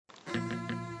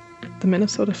The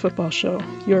Minnesota Football Show,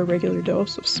 your regular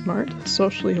dose of smart,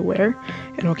 socially aware,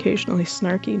 and occasionally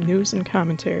snarky news and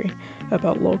commentary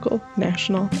about local,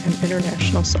 national, and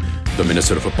international soccer. The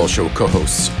Minnesota Football Show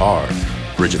co-hosts are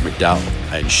Bridget McDowell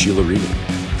and Sheila Regan.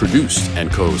 Produced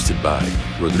and co-hosted by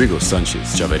Rodrigo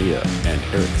Sanchez Chavarria and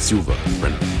Eric Silva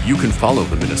Brenner. You can follow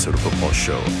the Minnesota Football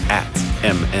Show at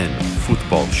MN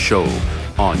Football Show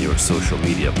on your social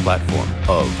media platform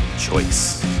of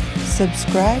choice.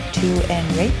 Subscribe to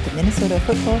and rate the Minnesota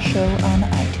Football Show on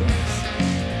iTunes.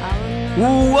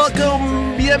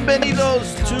 Welcome,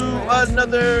 bienvenidos to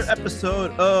another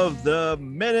episode of the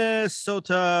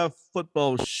Minnesota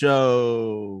Football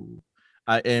Show.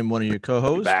 I am one of your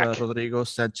co-hosts, Rodrigo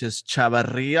Sanchez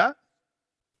Chavarria.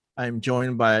 I'm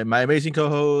joined by my amazing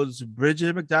co-hosts,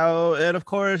 Bridget McDowell, and of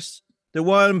course, the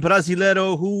one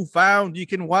Brasileiro who found you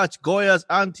can watch Goias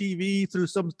on TV through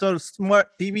some sort of smart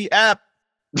TV app.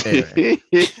 It's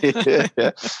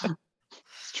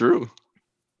true.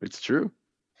 It's true.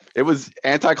 It was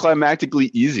anticlimactically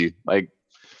easy. Like,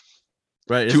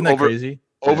 right? Isn't that crazy?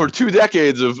 Over 2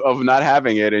 decades of not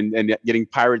having it and getting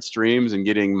pirate streams and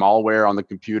getting malware on the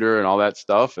computer and all that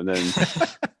stuff. And then,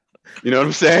 you know what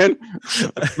I'm saying?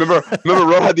 Remember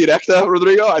Roja Directa,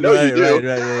 Rodrigo? I know you do.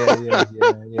 Right.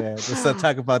 Yeah. Let's not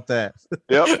talk about that.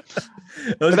 Yep.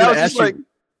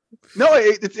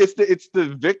 It's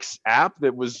the VIX app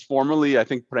that was formerly, I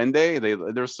think,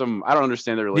 Prende. There's some, I don't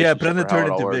understand the relationship. Yeah, Prende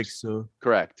turned into VIX. So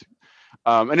correct.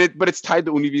 But it's tied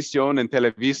to Univision and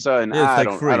Televisa, and I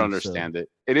don't understand it.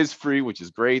 It is free, which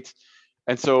is great.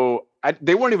 And so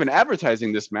they weren't even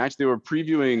advertising this match. They were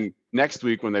previewing next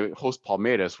week when they host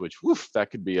Palmeiras, which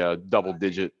that could be a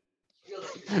double-digit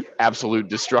absolute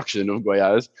destruction of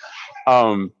Goiás.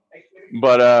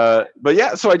 But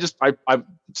yeah, so I just like,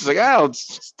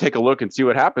 let's take a look and see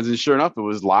what happens. And sure enough, it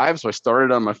was live. So I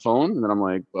started on my phone, and then I'm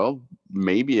like, well,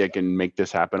 maybe I can make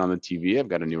this happen on the TV. I've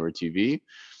got a newer TV.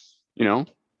 You know,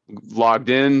 logged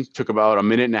in, took about a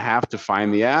minute and a half to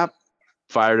find the app,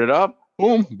 fired it up,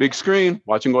 boom, big screen,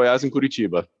 watching Goiás and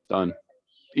Curitiba. Done.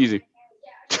 Easy.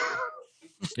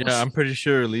 Yeah, I'm pretty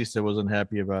sure Lisa wasn't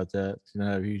happy about that. You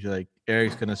know, he's like,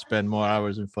 Eric's going to spend more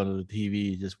hours in front of the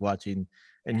TV just watching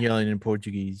and yelling in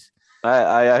Portuguese.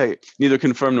 I neither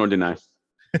confirm nor deny.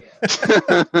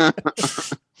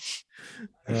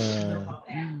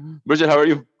 Bridget, how are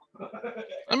you?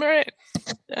 I'm all right.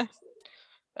 Yeah.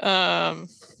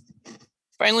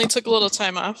 Finally took a little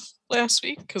time off last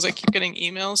week because I keep getting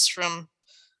emails from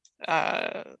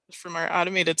our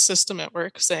automated system at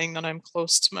work saying that I'm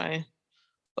close to my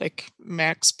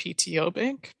max PTO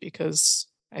bank because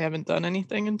I haven't done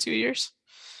anything in 2 years.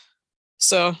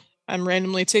 So I'm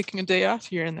randomly taking a day off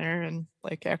here and there and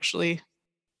actually,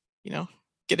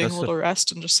 getting a little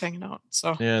rest and just hanging out.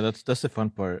 So yeah, that's the fun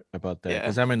part about that,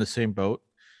 because I'm in the same boat.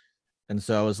 And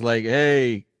so I was like,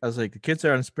 the kids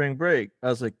are on spring break. I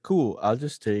was like, cool, I'll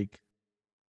just take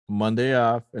Monday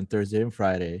off and Thursday and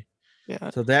Friday. Yeah.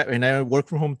 So and I work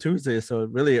from home Tuesday. So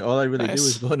really, all I really do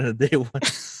is go in a day one,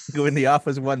 go in the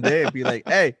office one day and be like,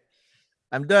 hey,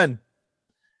 I'm done.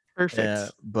 Perfect. Yeah,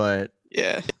 but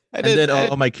yeah.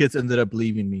 All my kids ended up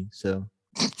leaving me. So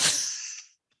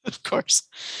of course.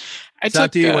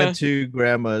 Santi went to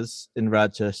grandma's in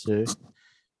Rochester.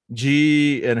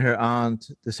 G and her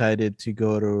aunt decided to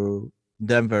go to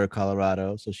Denver,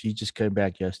 Colorado. So she just came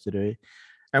back yesterday.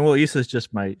 And Isa's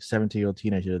just my 17-year-old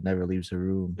teenager that never leaves her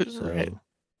room. So right.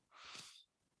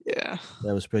 Yeah.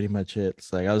 That was pretty much it.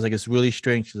 It's really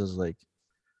strange. I was like,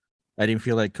 I didn't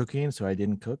feel like cooking, so I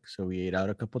didn't cook. So we ate out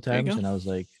a couple times, and I was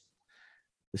like,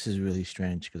 this is really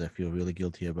strange because I feel really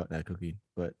guilty about not cooking.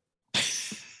 But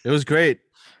it was great.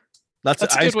 That's a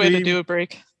good way to do a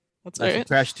break. That's lots right. of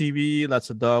trash TV, lots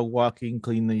of dog walking,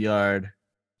 clean the yard.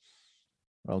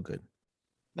 All good.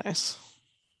 Nice.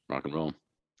 Rock and roll.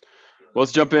 Well,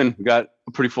 let's jump in. We got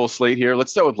a pretty full slate here.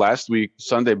 Let's start with last week,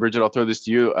 Sunday. Bridget, I'll throw this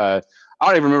to you. I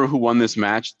don't even remember who won this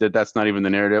match. That's not even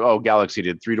the narrative. Oh, Galaxy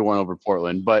did 3-1 over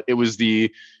Portland. But it was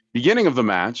the beginning of the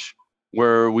match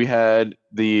where we had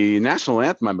the national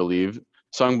anthem, I believe,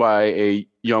 sung by a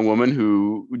young woman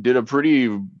who did a pretty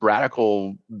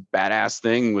radical, badass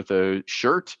thing with a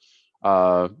shirt.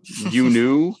 You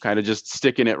knew, kind of just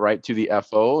sticking it right to the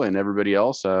FO, and everybody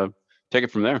else take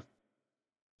it from there.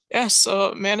 Yeah,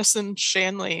 so Madison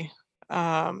Shanley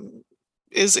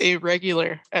is a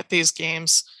regular at these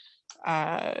games.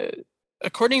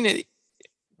 According to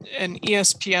an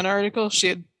ESPN article, she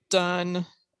had done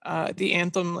the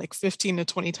anthem 15 to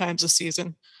 20 times a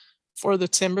season for the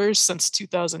Timbers since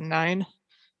 2009.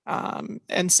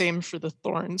 And same for the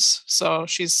Thorns. So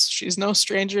she's no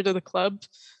stranger to the club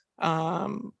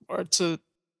or to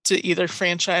either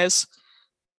franchise.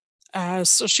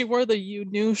 So she wore the "You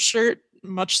Knew" shirt,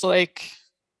 much like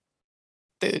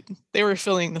they were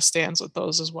filling the stands with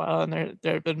those as well, and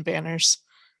there have been banners.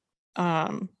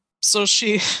 So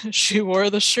she she wore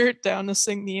the shirt down to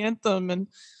sing the anthem, and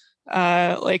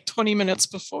like 20 minutes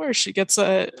before, she gets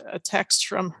a text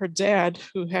from her dad,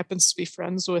 who happens to be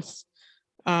friends with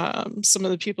some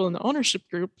of the people in the ownership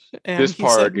group. And This he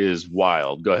part said, is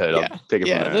wild. Go ahead. yeah, I'll take it from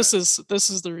yeah, there. this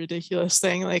is the ridiculous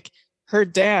thing. Like, her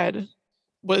dad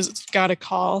got a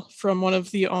call from one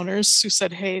of the owners who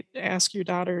said, "Hey, ask your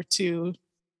daughter to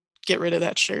get rid of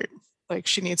that shirt. Like,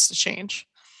 she needs to change."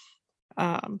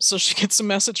 So she gets a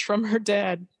message from her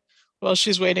dad while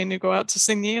she's waiting to go out to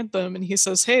sing the anthem, and he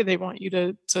says, "Hey, they want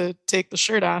you to take the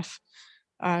shirt off.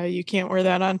 You can't wear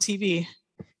that on TV."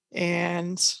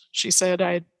 And she said,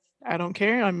 I don't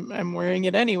care. I'm wearing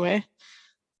it anyway."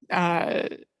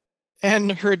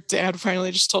 And her dad finally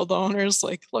just told the owners,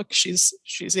 like, "Look, she's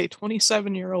a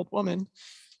 27-year-old woman.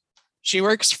 She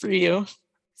works for you.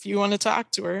 If you want to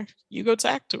talk to her, you go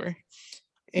talk to her."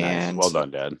 Nice. And Well done,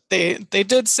 Dad. they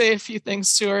did say a few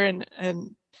things to her,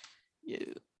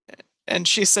 and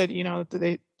she said,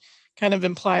 they kind of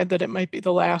implied that it might be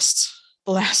the last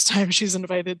time she's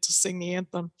invited to sing the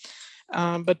anthem.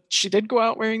 But she did go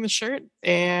out wearing the shirt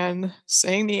and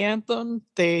sang the anthem.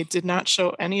 They did not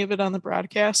show any of it on the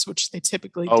broadcast, which they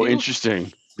typically do. Oh,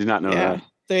 interesting. Did not know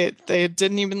that. They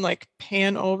didn't even like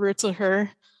pan over to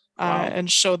her and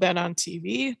show that on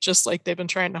TV, just like they've been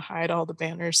trying to hide all the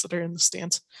banners that are in the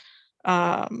stands.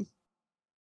 Well,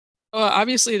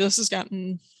 obviously, this has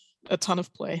gotten a ton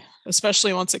of play,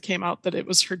 especially once it came out that it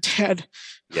was her dad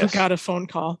who got a phone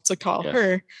call to call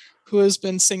her, who has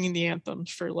been singing the anthem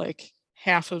for like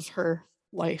half of her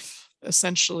life,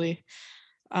 essentially.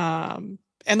 And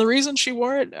the reason she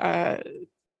wore it,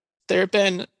 there have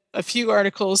been a few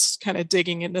articles kind of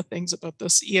digging into things about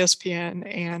this. ESPN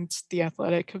and The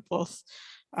Athletic have both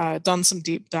done some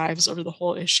deep dives over the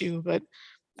whole issue, but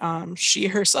she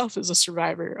herself is a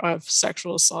survivor of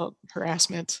sexual assault,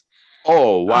 harassment.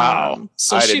 Oh, wow.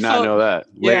 So I did not know that.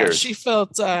 Layers.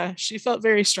 Yeah, she felt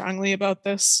very strongly about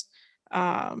this.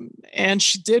 And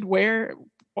she did wear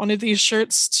one of these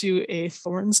shirts to a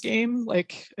Thorns game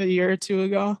like a year or two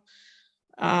ago.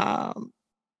 And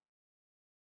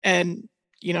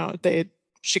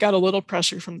she got a little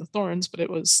pressure from the Thorns, but it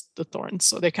was the Thorns,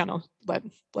 so they kind of let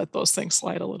those things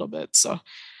slide a little bit. So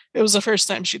it was the first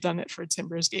time she'd done it for a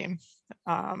Timbers game.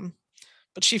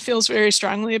 But she feels very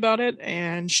strongly about it,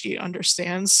 and she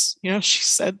understands. She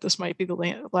said this might be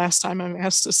the last time I'm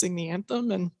asked to sing the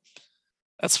anthem, and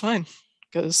that's fine,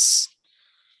 because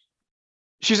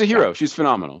she's a hero. She's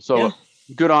phenomenal. So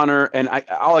good on her. And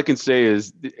all I can say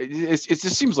is it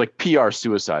just seems like PR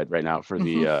suicide right now for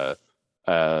the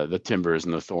Timbers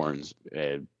and the Thorns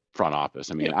front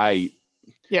office. I mean,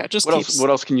 just what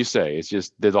else can you say? It's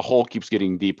just the hole keeps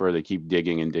getting deeper. They keep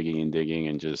digging and digging and digging,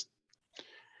 and just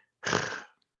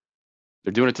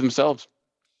they're doing it to themselves.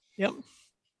 Yep.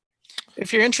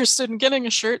 If you're interested in getting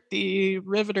a shirt, the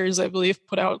Riveters, I believe,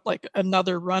 put out like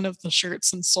another run of the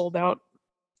shirts and sold out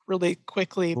really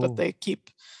quickly. Ooh. But they keep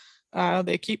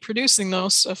producing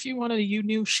those. So if you want a "You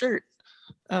Knew" shirt,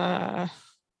 go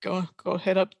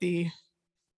hit up the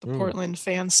Portland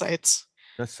fan sites.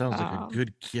 That sounds like a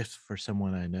good gift for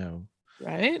someone I know.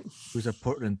 Right? Who's a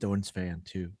Portland Thorns fan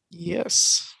too.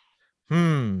 Yes.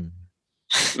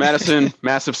 Madison,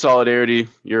 massive solidarity.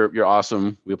 You're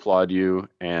awesome. We applaud you.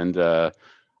 And I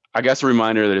guess a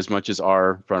reminder that as much as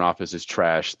our front office is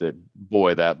trash, that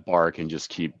boy, that bar can just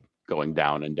keep going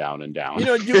down and down and down.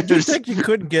 You think you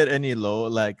couldn't get any low,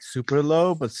 like super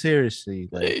low, but seriously,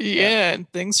 like and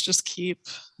things just keep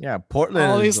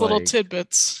Portland, all these little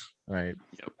tidbits, right?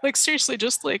 Like seriously,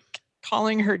 just like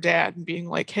calling her dad and being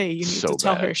like, "Hey, you need to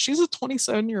tell her she's a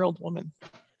 27-year-old woman."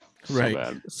 Right.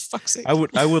 For fuck's sake. I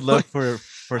would love for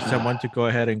someone to go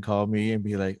ahead and call me and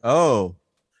be like, "Oh,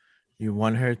 you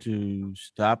want her to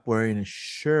stop wearing a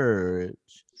shirt,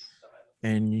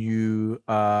 and you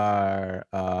are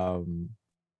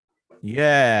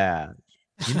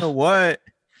you know what?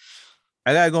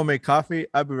 I gotta go make coffee.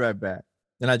 I'll be right back."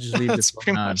 Then I just leave this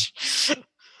phone on.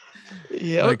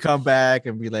 Yeah. I come back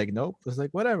and be like, "Nope." It's like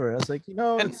whatever. I was like,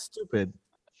 it's stupid.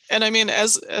 And I mean,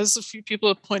 as a few people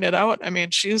have pointed out, I mean,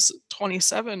 she's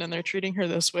 27 and they're treating her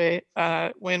this way.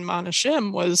 When Mana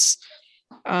Shim was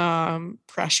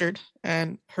pressured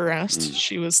and harassed,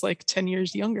 she was like 10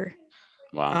 years younger.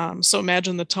 Wow. So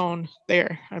imagine the tone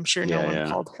there. I'm sure no one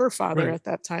called her father at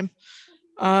that time.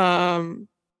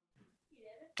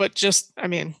 But just, I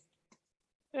mean,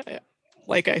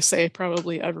 like I say,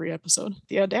 probably every episode,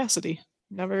 the audacity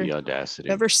never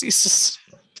ceases.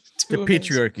 The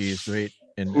patriarchy is great.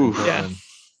 in Oof. Portland.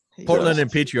 He Portland does.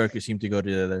 and Patriarchy seem to go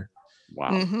together.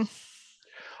 Wow. Mhm.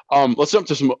 Let's jump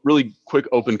to some really quick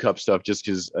Open Cup stuff, just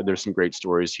because there's some great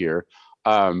stories here.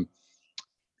 I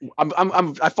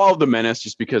followed the Menace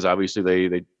just because obviously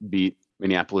they beat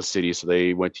Minneapolis City, so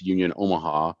they went to Union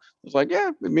Omaha. I was like,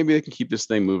 yeah, maybe they can keep this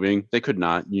thing moving. They could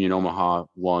not. Union Omaha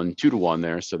won 2-1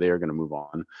 there, so they are going to move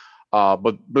on.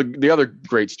 But the other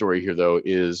great story here, though,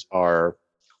 is our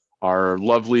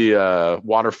lovely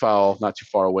waterfowl not too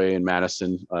far away in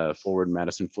Madison, forward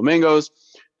Madison Flamingos.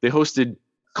 They hosted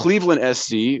Cleveland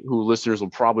SC, who listeners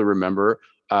will probably remember.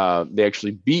 They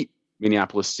actually beat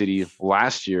Minneapolis City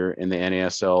last year in the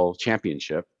NASL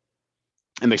championship,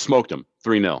 and they smoked them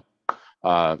 3-0.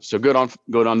 So good on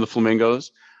the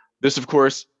Flamingos. This, of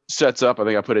course, sets up, I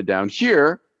think I put it down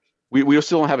here. We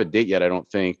still don't have a date yet, I don't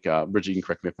think. Bridget, you can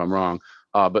correct me if I'm wrong.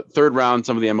 But third round,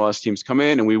 some of the MLS teams come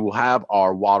in, and we will have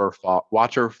our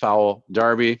waterfowl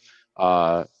derby.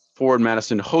 Forward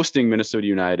Madison hosting Minnesota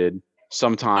United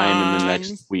sometime in the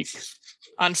next week.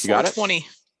 On You got it? 420.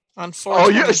 On Oh,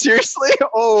 420. yeah, seriously?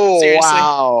 Oh, Seriously.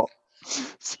 wow.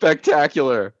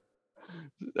 Spectacular.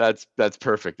 That's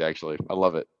perfect, actually. I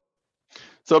love it.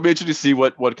 So I'll be interested to see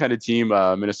what kind of team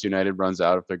Minnesota United runs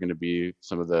out, if they're going to be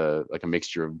some of the, like a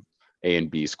mixture of A and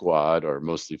B squad, or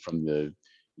mostly from the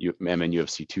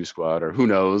MNUFC 2 squad, or who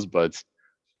knows. But,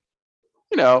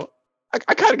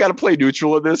 I kind of got to play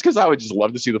neutral in this, because I would just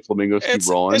love to see the Flamingos keep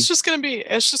rolling. It's just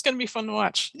gonna be fun to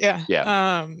watch. Yeah.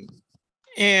 Yeah.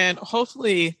 And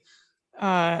hopefully,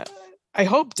 I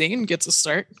hope Dane gets a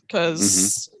start,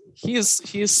 because he's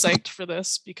psyched for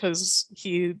this, because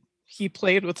he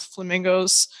played with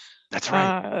Flamingos. That's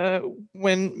right.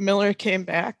 When Miller came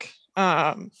back.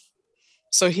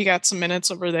 So he got some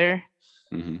minutes over there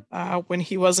when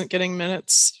he wasn't getting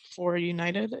minutes for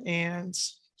United, and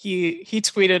he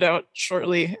tweeted out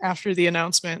shortly after the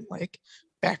announcement, like,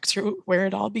 back to where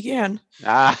it all began.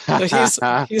 So he's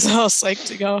all psyched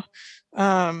to go.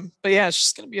 But yeah, it's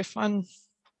just gonna be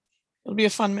it'll be a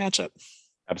fun matchup.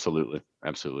 Absolutely.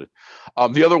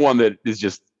 The other one that is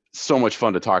just so much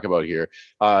fun to talk about here,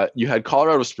 you had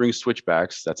Colorado Springs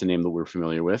Switchbacks. That's a name that we're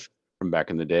familiar with from back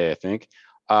in the day, I think.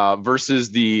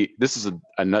 Versus this is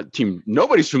a team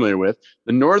nobody's familiar with,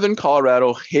 the Northern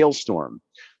Colorado Hailstorm.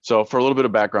 So for a little bit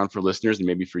of background for listeners, and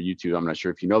maybe for you too, I'm not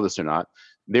sure if you know this or not,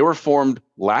 they were formed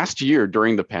last year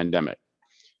during the pandemic.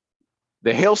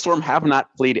 The Hailstorm have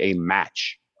not played a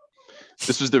match.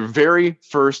 This was their very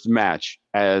first match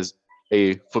as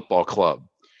a football club.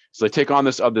 So they take on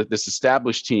this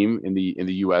established team in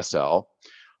the USL.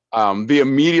 They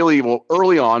immediately,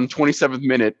 early on, 27th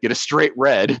minute, get a straight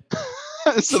red.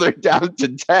 So they're down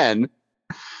to 10.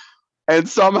 And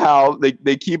somehow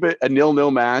they keep it a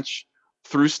 0-0 match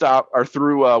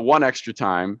through one extra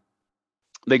time.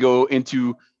 They go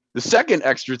into the second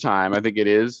extra time, I think it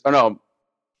is. Oh, no,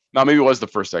 maybe it was the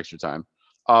first extra time.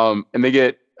 And they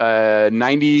get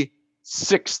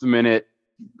 96th minute.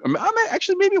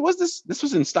 Actually, maybe it was this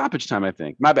was in stoppage time, I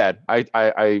think. My bad.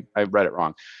 I read it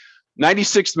wrong.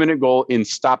 96th minute goal in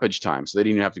stoppage time, so they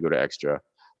didn't even have to go to extra.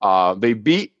 They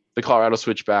beat the Colorado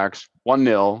Switchbacks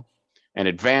 1-0 and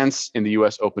advance in the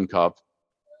U.S. Open Cup,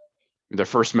 their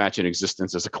first match in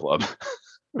existence as a club,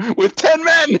 with 10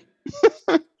 men.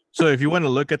 So if you want to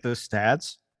look at the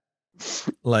stats,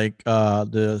 like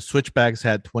the Switchbacks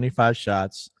had 25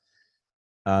 shots,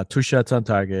 2 shots on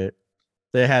target.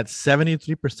 They had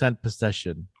 73%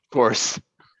 possession. Of course.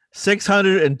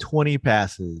 620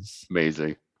 passes.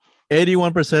 Amazing.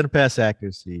 81% pass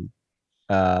accuracy.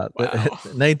 Wow.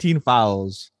 19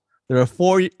 fouls. There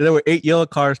were 8 yellow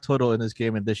cards total in this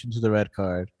game, in addition to the red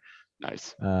card.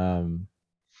 Nice. I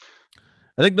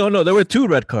think there were 2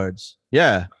 red cards.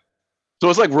 Yeah. So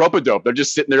it's like rope-a-dope. They're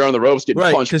just sitting there on the ropes getting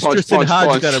punched. Tristan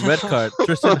Hodge got a red card.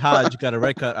 Tristan Hodge got a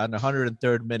red card on the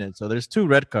 103rd minute. So there's 2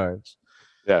 red cards.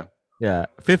 Yeah. Yeah.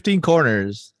 15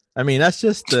 corners. I mean, that's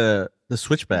just the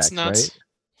Switchbacks, right?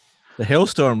 The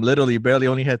Hailstorm literally barely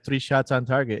only had 3 shots on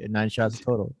target and 9 shots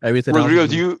total. Everything Rodrigo,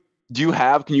 else.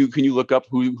 Can you look up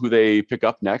who they pick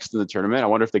up next in the tournament? I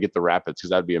wonder if they get the Rapids,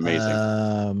 because that'd be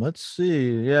amazing. Let's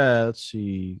see. Yeah, let's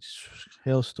see.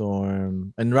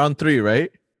 Hailstorm in round 3,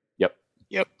 right?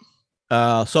 Yep.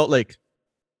 Salt Lake.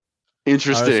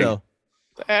 Interesting. RSL.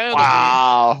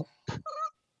 Wow.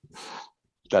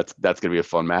 That's gonna be a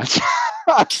fun match.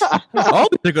 All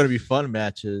they're gonna be fun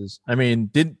matches. I mean,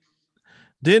 didn't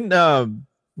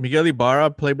Miguel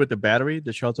Ibarra play with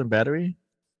the Charlton Battery?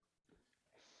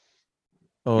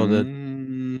 Oh,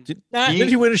 didn't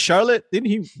he win to Charlotte? Didn't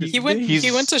he? He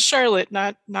went to Charlotte,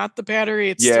 not the Battery.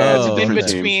 It's in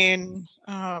between.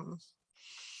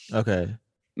 Okay.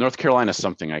 North Carolina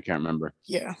something, I can't remember.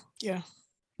 Yeah.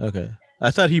 Okay.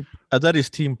 I thought his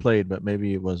team played, but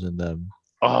maybe it wasn't them.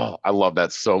 Oh, I love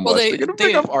that so much. Well, They're gonna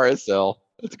pick up RSL.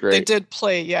 That's They great. did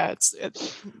play. Yeah, it's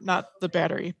not the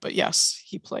battery, but yes,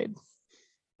 he played.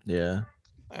 Yeah.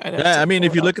 I'd have Yeah, to I mean, pull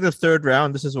if it you up. look at the third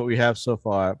round, this is what we have so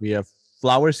far. We have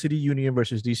Flower City Union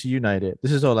versus DC United.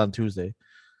 This is all on Tuesday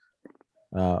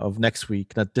of next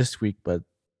week, not this week, but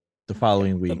the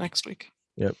following The week. next week.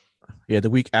 Yep. Yeah, the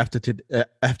week after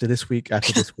after this week,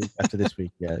 after this week, after this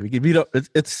week. Yeah, we don't.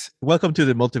 It's welcome to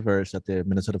the multiverse at the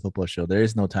Minnesota Football Show. There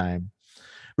is no time.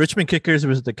 Richmond Kickers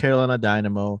versus the Carolina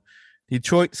Dynamo.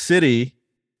 Detroit City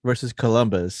versus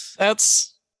Columbus.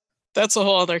 That's a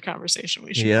whole other conversation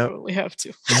we should probably have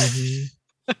to. Mhm.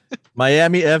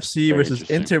 Miami FC Very versus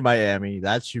interesting. Inter Miami.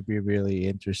 That should be really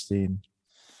interesting.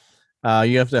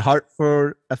 You have the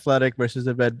Hartford Athletic versus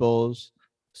the Red Bulls.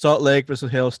 Salt Lake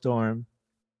versus Hailstorm.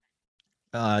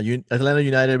 Atlanta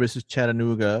United versus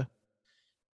Chattanooga.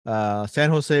 San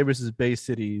Jose versus Bay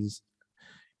Cities.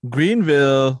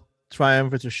 Greenville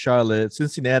Triumph versus Charlotte.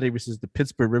 Cincinnati versus the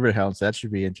Pittsburgh Riverhounds. That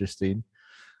should be interesting.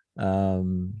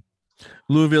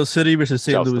 Louisville City versus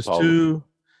St. Shouts to Louis Paulo. 2.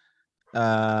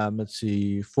 Let's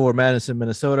see. For Madison,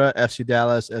 Minnesota. FC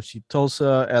Dallas, FC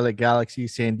Tulsa, LA Galaxy,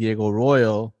 San Diego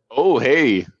Royal. Oh,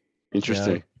 hey,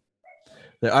 interesting.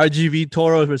 The RGV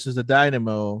Toros versus the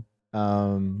Dynamo.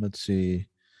 Let's see.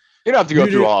 You don't have to go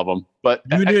Union- through all of them, but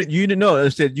Union. No,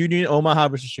 it said Union Omaha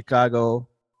versus Chicago.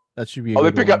 That should be.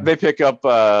 they pick up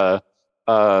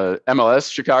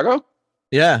MLS Chicago.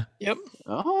 Yeah. Yep.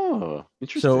 Oh,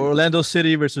 interesting. So Orlando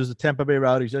City versus the Tampa Bay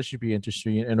Rowdies. That should be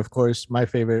interesting. And of course, my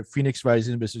favorite, Phoenix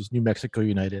Rising versus New Mexico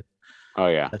United. Oh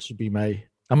yeah, That should be my.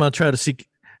 I'm gonna try to seek.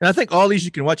 And I think all these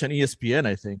you can watch on ESPN.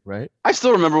 I think, right? I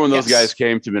still remember when those Yes. guys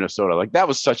came to Minnesota. Like that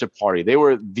was such a party. They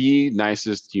were the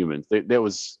nicest humans. There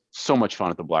was so much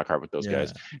fun at the Blackheart with those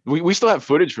guys. We still have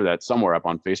footage for that somewhere up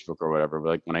on Facebook or whatever. But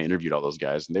like when I interviewed all those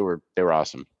guys, and they were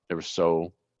awesome. They were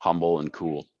so humble and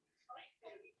cool.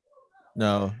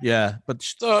 No, yeah, but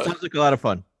So- sounds like a lot of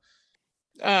fun.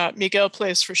 Miguel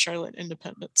plays for Charlotte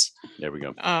Independence. There we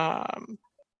go.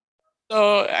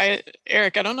 So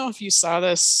Eric, I don't know if you saw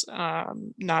this,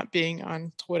 not being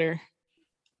on Twitter,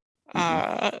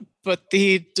 but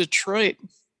the Detroit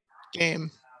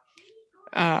game,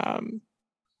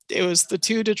 it was the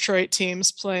two Detroit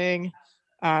teams playing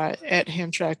at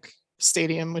Hamtramck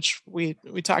Stadium, which we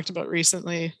talked about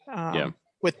recently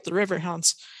with the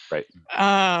Riverhounds. Right.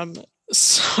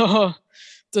 So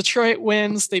Detroit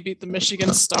wins. They beat the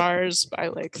Michigan Stars by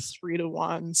like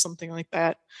 3-1, something like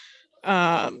that.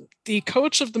 The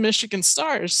coach of the Michigan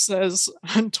Stars says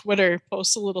on Twitter,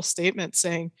 posts a little statement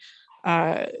saying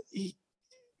he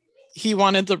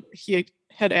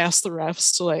had asked the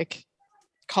refs to like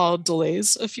call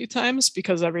delays a few times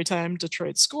because every time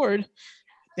Detroit scored,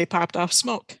 they popped off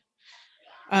smoke.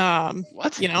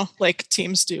 What? You know, like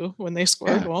teams do when they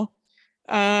score a goal.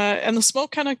 And the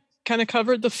smoke kind of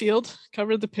covered the field,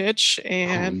 covered the pitch,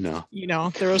 and you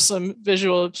know, there was some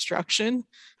visual obstruction,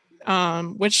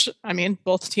 which I mean,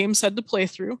 both teams had to play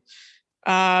through.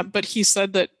 But he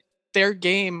said that their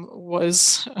game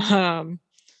was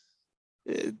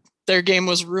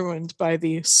ruined by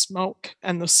the smoke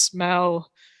and the smell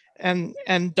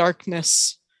and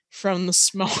darkness from the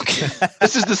smoke.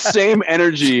 This is the same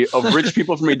energy of rich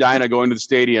people from Edina going to the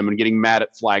stadium and getting mad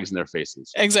at flags in their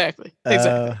faces. Exactly. I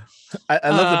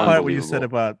love the part where you said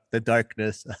Unbelievable. about the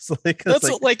darkness. That's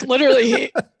like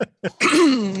literally,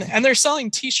 and they're selling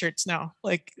T-shirts now.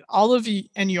 Like Olive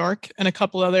and York and a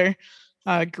couple other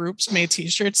groups made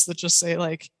T-shirts that just say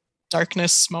like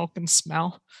darkness, smoke, and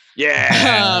smell.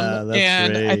 Yeah. that's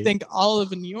And I great. think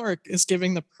Olive and York is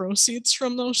giving the proceeds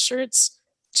from those shirts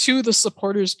to the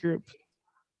supporters group,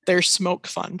 their smoke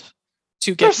fund,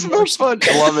 to get That's more so fun.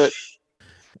 I love it.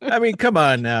 I mean, come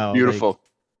on now. Beautiful.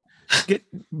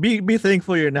 Be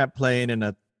thankful you're not playing in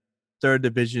a third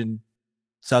division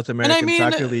South American mean,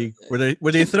 soccer league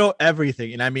where they throw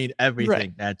everything, and I mean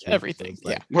everything at you. everything.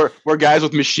 So it's Yeah. Where guys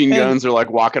with machine And- guns are like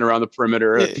walking around the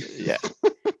perimeter. Yeah.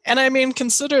 And I mean,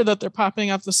 consider that they're popping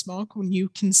off the smoke when you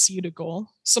concede a goal.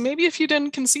 So maybe if you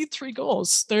didn't concede 3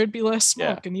 goals, there'd be less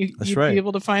Yeah, smoke and you'd right. be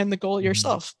able to find the goal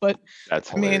yourself. But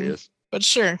That's I mean, hilarious. but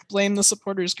sure, blame the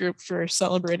supporters group for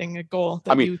celebrating a goal.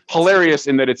 I mean, hilarious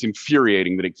in that it's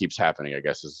infuriating that it keeps happening, I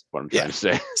guess is what I'm trying to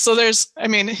say. So there's, I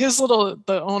mean,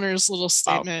 the owner's little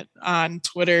statement on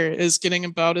Twitter is getting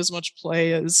about as much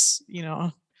play as, you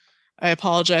know, I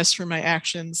apologize for my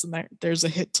actions and there's a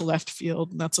hit to left field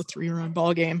and that's a 3-run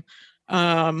ball game.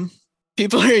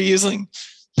 People are using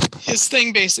his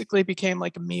thing basically became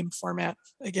like a meme format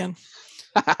again.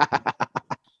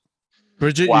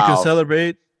 Bridget, you Wow. can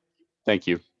celebrate. Thank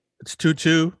you. It's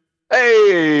 2-2.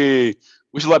 Hey,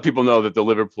 we should let people know that the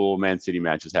Liverpool Man City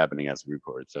match is happening as we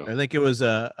record. So I think it was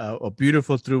a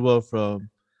beautiful through ball from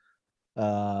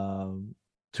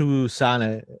to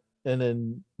Sane, and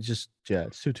then just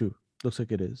it's 2-2. Looks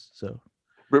like it is. So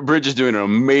Bridge is doing an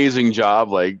amazing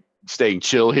job, like staying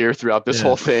chill here throughout this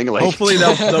whole thing. Like, hopefully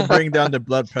they'll bring down the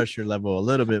blood pressure level a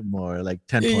little bit more, like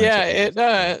 10 points.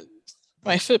 Yeah,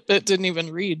 my Fitbit didn't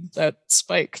even read that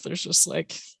spike. There's just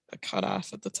like a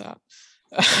cutoff at the top.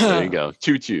 There you go.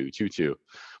 2-2.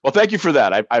 Well, thank you for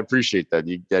that. I appreciate that.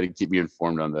 You got to keep me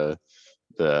informed on the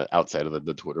outside of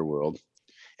the Twitter world.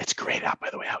 It's great out, by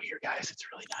the way, out here, guys. It's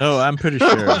really nice. Oh, I'm pretty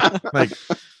sure. Like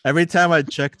every time I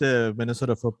check the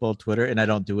Minnesota football Twitter, and I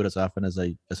don't do it as often as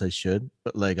I should,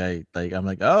 but I'm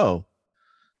like, oh,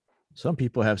 some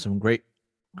people have some great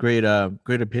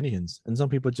opinions, and some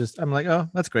people just, I'm like, oh,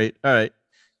 that's great. All right,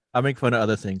 I'll make fun of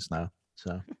other things now.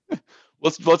 So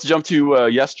let's jump to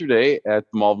yesterday at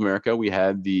the Mall of America. We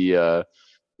had the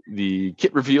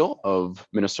kit reveal of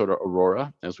Minnesota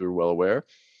Aurora, as we were well aware.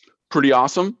 Pretty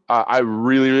awesome. I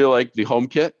really like the home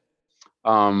kit.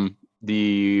 What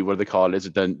do they call it? Is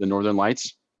it the Northern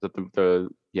Lights? Northern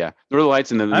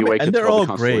Lights, and then the away kit. And they're all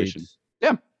great.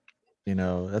 Yeah,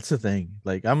 that's the thing.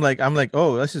 Like I'm like,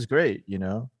 oh, this is great,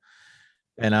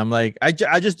 And I'm like, I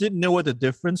just didn't know what the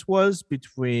difference was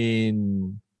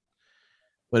between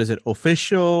what is it,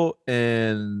 official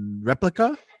and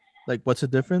replica? Like, what's the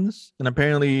difference? And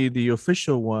apparently, the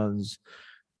official ones,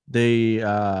 they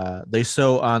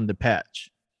sew on the patch.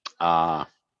 Yeah.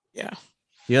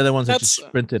 The other ones are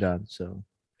just printed on. So.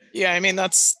 Yeah, I mean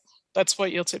that's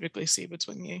what you'll typically see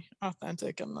between the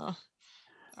authentic and the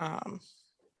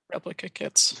replica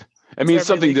kits. I mean, it's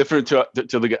something different to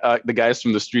the guys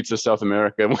from the streets of South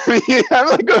America. When you have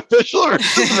like official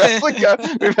versus replica,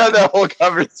 we've had that whole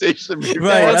conversation before.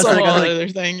 Right, that's a whole other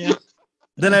thing. Yeah.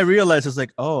 Then I realized it's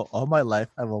like, oh, all my life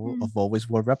I've always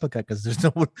worn replica because there's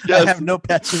no, I have no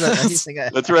patches on anything.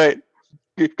 That's right.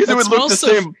 Because it would look the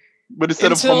same, but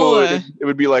instead of homo, it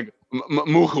would be like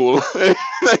muhul.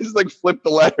 I just like flip the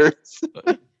letters.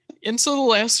 Until the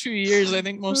last few years, I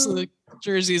think most of the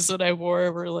jerseys that I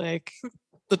wore were like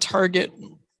the Target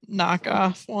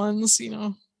knockoff ones,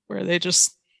 where they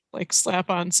just like slap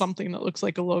on something that looks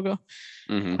like a logo.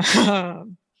 Mm-hmm.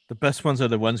 The best ones are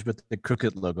the ones with the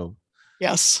crooked logo.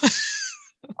 Yes.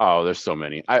 Oh, there's so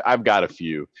many. I've got a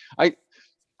few. I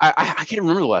can't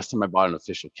remember the last time I bought an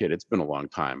official kit. It's been a long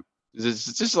time.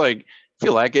 It's just like, if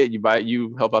you like it,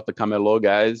 you help out the Camelo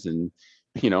guys, and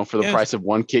for the price of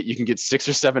one kit, you can get 6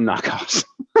 or 7 knockoffs.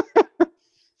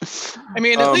 I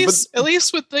mean, at least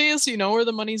with these, where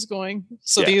the money's going.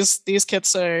 So these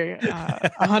kits are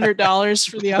 $100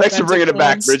 for the. Thanks for bringing it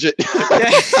back, Bridget.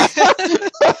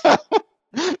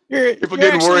 You're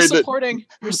getting worried supporting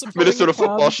Minnesota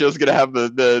football show is going to have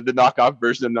the knockoff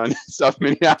version on South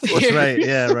Minneapolis. That's right.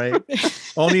 Yeah, right.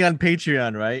 Only on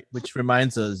Patreon, right? Which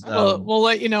reminds us. We'll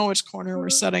let you know which corner we're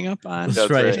setting up on. That's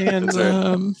right.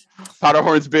 And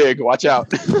Powderhorn's big. Watch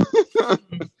out.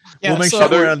 We'll make sure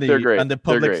we're on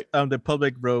the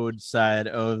public road side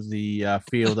of the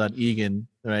field on Egan,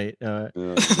 right?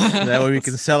 That way we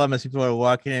can sell them as people are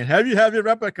walking in. Have your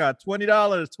replica?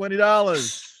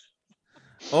 $20.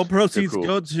 All proceeds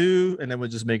go to, and then we'll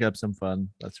just make up some fun.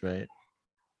 That's right.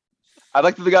 I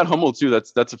like that they got Hummel too.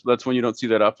 That's when you don't see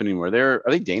that up anymore. Are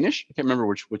they Danish? I can't remember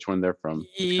which one they're from.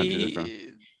 Which country they're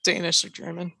from. Danish or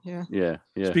German. Yeah. Yeah.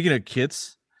 Speaking of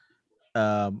kits,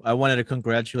 I wanted to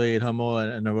congratulate Hummel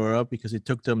and Aurora because it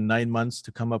took them 9 months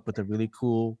to come up with a really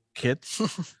cool kit,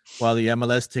 while the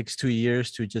MLS takes 2 years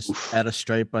to just add a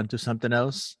stripe onto something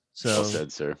else. So well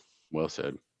said, sir. Well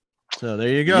said. So there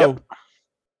you go. Yep.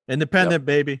 Independent,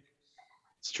 baby.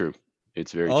 It's true.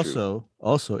 It's very true.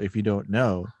 Also, if you don't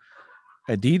know,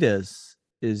 Adidas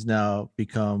is now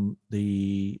become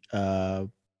the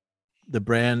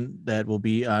brand that will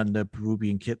be on the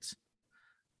Peruvian kits.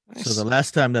 Nice. So the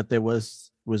last time that there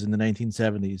was in the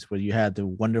 1970s, where you had the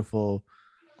wonderful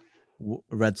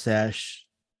red sash.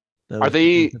 Were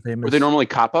they normally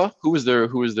Kappa? Who was their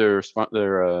kit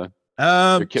sometimes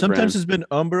brand? It's been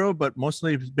Umbro, but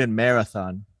mostly it's been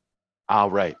Marathon. Oh,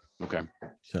 right. Okay.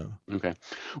 Okay.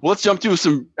 Well, let's jump to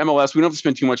some MLS. We don't have to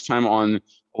spend too much time on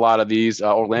a lot of these.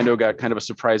 Orlando got kind of a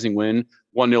surprising win,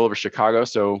 1-0 over Chicago.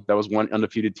 So that was one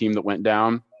undefeated team that went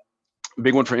down.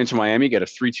 Big one for Inter Miami, got a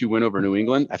 3-2 win over New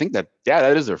England. I think that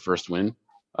is their first win.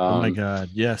 Oh my God.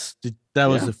 Yes. That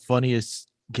was the funniest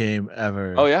game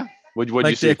ever. Oh yeah. What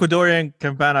you see? The Ecuadorian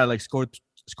Campana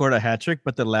scored a hat trick,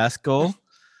 but the last goal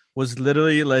was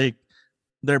literally like,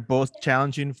 they're both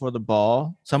challenging for the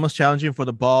ball. Someone's challenging for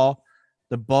the ball.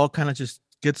 The ball kind of just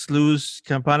gets loose.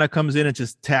 Campana comes in and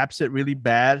just taps it really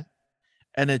bad.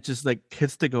 and it just like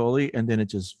hits the goalie, and then it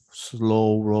just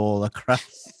slow roll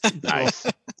across. Nice.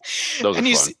 Those And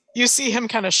are fun. you see him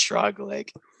kind of shrug,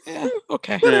 like, yeah,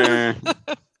 okay. Eh,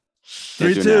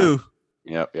 3-2.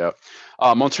 Yep.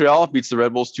 Montreal beats the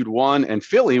Red Bulls 2-1, and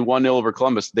Philly 1-0 over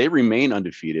Columbus. They remain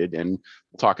undefeated, and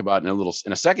we'll talk about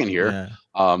in a second here.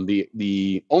 Yeah.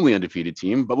 The only undefeated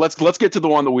team. But let's get to the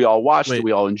one that we all watched, that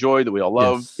we all enjoyed, that we all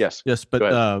loved. Yes. But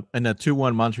in the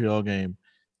 2-1 Montreal game,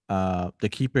 the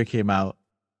keeper came out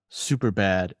super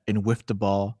bad and whiffed the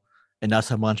ball, and that's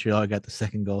how Montreal got the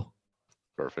second goal.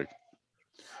 Perfect.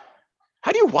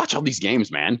 How do you watch all these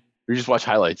games, man? Or you just watch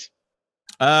highlights?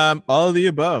 All of the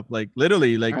above. Like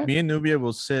literally, like Right. me and Nubia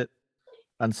will sit,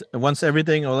 and once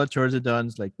everything, all the chores are done,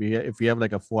 it's like if we have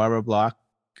like a 4-hour block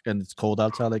and it's cold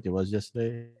outside, like it was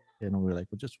yesterday, and we're like,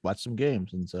 we'll just watch some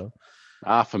games, and so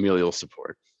Familial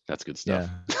support. That's good stuff.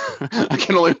 yeah. I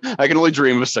can only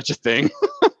dream of such a thing.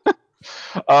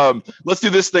 Let's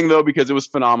do this thing though, because it was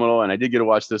phenomenal, and I did get to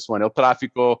watch this one. El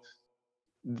Trafico.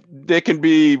 They can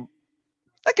be,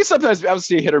 I guess sometimes I would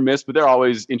say hit or miss, but they're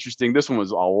always interesting. This one was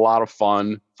a lot of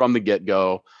fun from the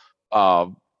get-go.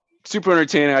 Super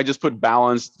entertaining. I just put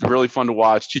balanced, really fun to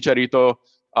watch. Chicharito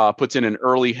puts in an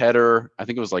early header. I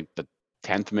think it was like the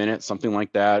 10th minute, something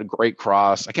like that. Great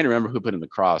cross. I can't remember who put in the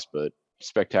cross, but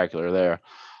spectacular there.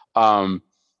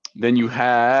 Then you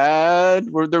had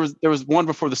there was one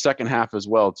before the second half as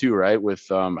well too, right? With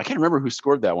I can't remember who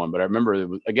scored that one, but I remember it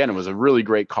was a really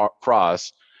great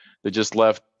cross that just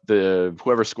left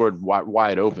whoever scored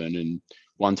wide open, and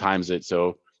one times it.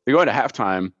 So they go into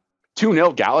halftime,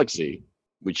 2-0 Galaxy,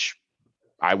 which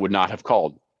I would not have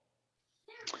called.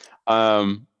 You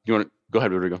want to go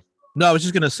ahead, Rodrigo? No, I was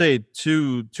just gonna say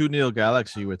 2-0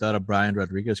 Galaxy without a Brian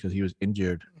Rodriguez because he was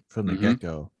injured from the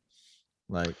get-go.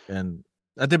 Like, and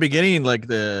at the beginning, like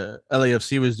the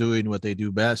LAFC was doing what they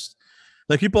do best.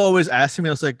 Like people always ask me,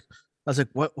 I was like,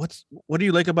 what do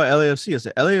you like about LAFC? I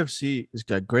said LAFC has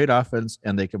got great offense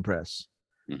and they can press,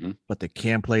 but they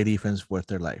can't play defense worth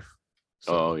their life.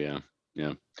 So. Oh yeah.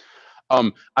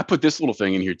 I put this little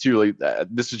thing in here too. Like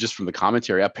this is just from the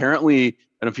commentary. Apparently, I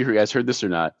don't know if you guys heard this or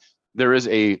not. There is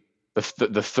the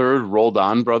third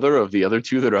Roldan brother of the other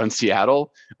two that are on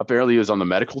Seattle. Apparently, he was on the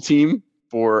medical team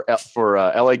for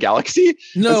LA Galaxy.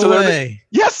 No way.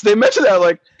 Yes, they mentioned that.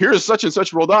 Like, here's such and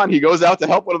such Roldan. He goes out to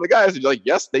help one of the guys. And you're like,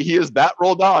 yes, he is that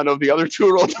Roldan of the other two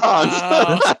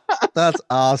Roldans. That's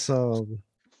awesome.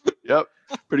 Yep,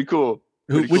 pretty cool.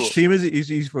 Which team is it?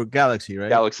 He's for Galaxy, right?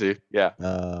 Galaxy, yeah.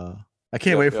 I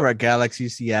can't wait for a Galaxy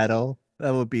Seattle.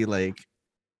 That would be like,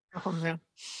 Oh man.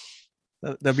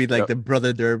 that'd be like the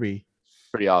brother derby.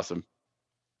 Pretty awesome.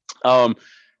 So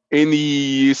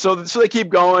they keep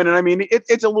going, and I mean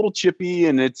it's a little chippy,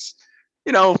 and it's,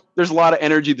 there's a lot of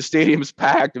energy. The stadium is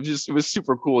packed. It was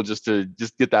super cool just to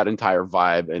get that entire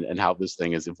vibe and how this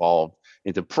thing has evolved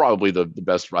into probably the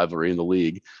best rivalry in the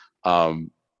league.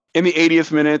 In the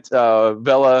 80th minute,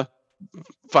 Vela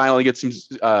finally gets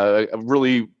a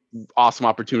really awesome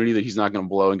opportunity that he's not going to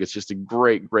blow, and gets just a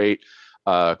great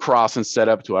cross and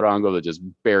setup to Arango that just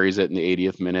buries it in the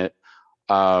 80th minute.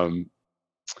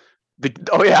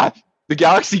 The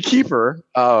Galaxy keeper,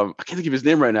 I can't think of his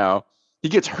name right now. He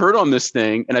gets hurt on this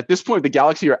thing, and at this point, the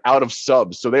Galaxy are out of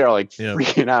subs, so they are like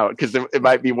freaking out because it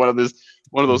might be one of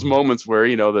those moments where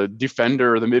the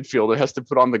defender or the midfielder has to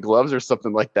put on the gloves or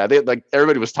something like that.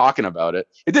 Everybody was talking about it.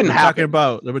 It didn't happen.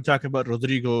 They were talking about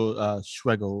Rodrigo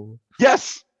Schwegel.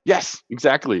 Yes,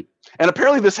 exactly. And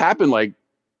apparently, this happened like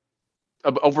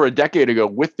over a decade ago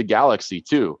with the Galaxy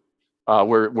too.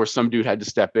 Where some dude had to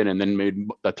step in and then made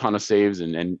a ton of saves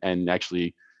and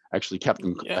actually kept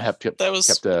them. Yeah, that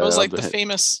was like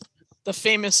the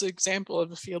famous example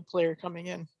of a field player coming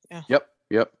in. Yeah.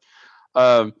 Yep.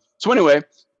 So anyway,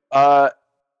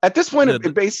 at this point,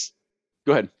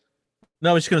 go ahead. No,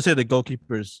 I was just gonna say the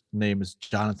goalkeeper's name is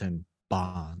Jonathan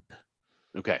Bond.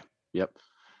 Okay. Yep.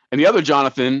 And the other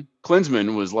Jonathan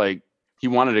Klinsmann was like, he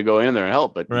wanted to go in there and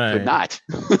help, but he could not.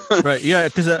 Right. Yeah.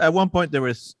 Because at one point they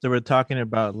were talking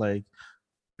about like,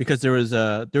 because there was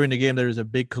during the game, there was a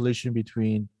big collision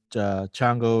between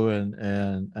Chango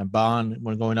and Bond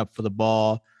when going up for the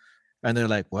ball. And they're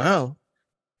like, well,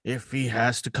 if he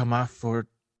has to come off for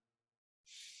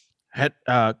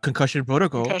concussion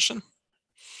protocol,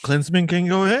 Klinsmann can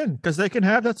go in because they can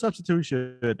have that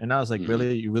substitution. And I was like,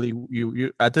 really,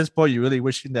 you at this point, you really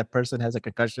wishing that person has a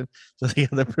concussion? So the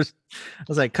other person, I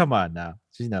was like, come on now,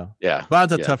 Yeah,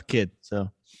 Bond's a tough kid. So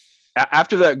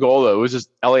after that goal, though, it was just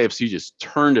LAFC just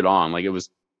turned it on. Like it was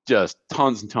just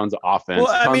tons and tons of offense,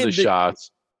 tons of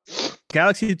shots.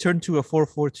 Galaxy turned to a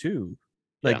 4-4-2.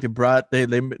 Like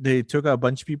they took a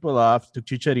bunch of people off, took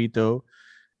Chicharito,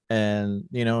 and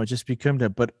it just became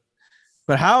that. But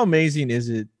how amazing is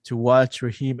it to watch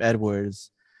Raheem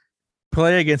Edwards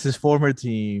play against his former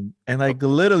team and like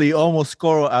literally almost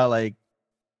score out like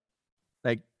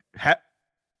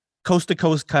coast to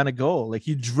coast kind of goal. Like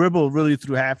he dribbled really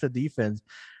through half the defense,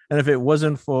 and if it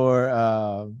wasn't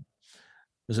for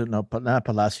not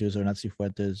Palacios or not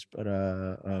Cifuentes, but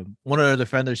one of the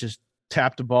defenders just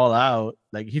tapped the ball out,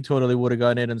 like he totally would have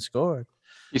gone in and scored.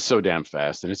 He's so damn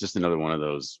fast, and it's just another one of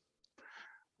those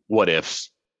what ifs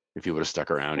if he would have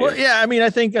stuck around. Well, here. yeah, I mean, I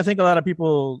think a lot of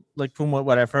people, like from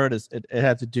what I've heard, is it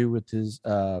had to do with his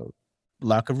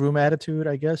locker room attitude,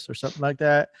 I guess, or something like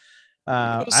that.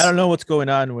 I don't know what's going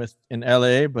on in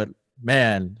LA, but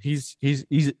man, he's at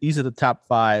the top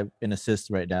 5 in assists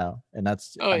right now, and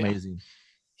that's amazing.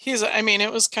 Yeah.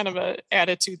 It was kind of an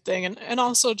attitude thing, and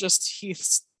also just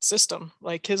Heath's system.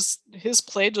 Like his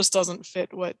play just doesn't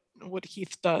fit what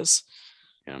Heath does.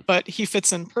 Yeah. But he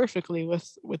fits in perfectly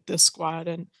with this squad,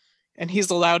 and he's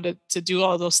allowed to do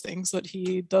all those things that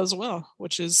he does well,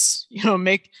 which is,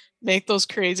 make those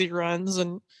crazy runs,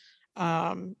 and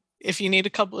if you need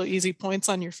a couple of easy points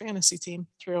on your fantasy team,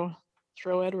 throw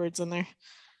Edwards in there.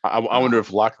 I wonder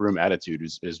if locker room attitude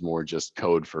is more just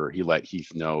code for he let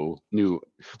Heath know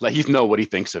what he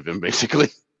thinks of him, basically.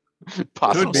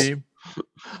 Possible. Could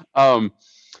be.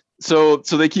 So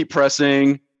they keep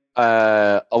pressing.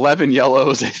 11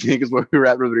 yellows, I think, is where we were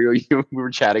at, Rodrigo. We were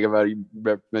chatting about it.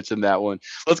 You mentioned that one.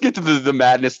 Let's get to the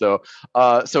madness, though.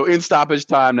 So in stoppage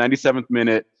time, 97th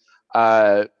minute,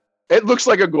 it looks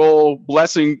like a goal.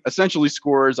 Blessing essentially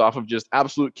scores off of just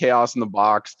absolute chaos in the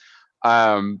box.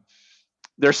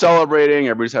 They're celebrating.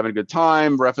 Everybody's having a good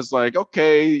time. Ref is like,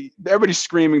 okay. Everybody's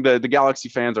screaming. The Galaxy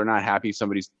fans are not happy.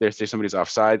 They say somebody's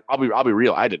offside. I'll be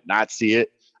real. I did not see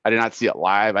it. I did not see it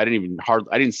live. I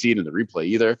didn't see it in the replay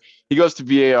either. He goes to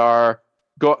VAR,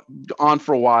 go on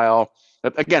for a while.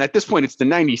 Again, at this point, it's the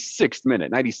 96th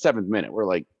minute, 97th minute. We're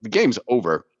like, the game's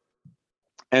over.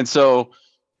 And so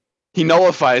he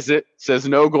nullifies it, says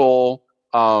no goal.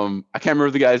 I can't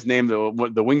remember the guy's name.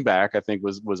 The wing back, I think,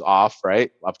 was off, right?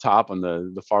 Up top on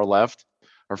the far left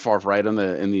or far right on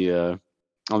the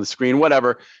screen,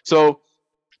 whatever. So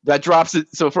that drops it.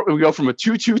 So we go from a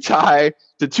 2-2 tie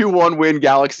to 2-1 win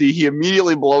Galaxy. He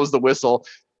immediately blows the whistle.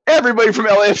 Everybody from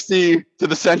LAFC to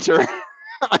the center.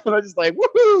 I was just like,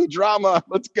 woohoo, drama.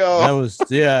 Let's go. That was,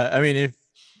 yeah. I mean, if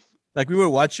like we were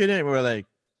watching it, we were like,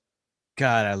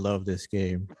 God, I love this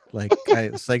game. Like,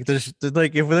 it's like there's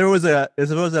like if there was a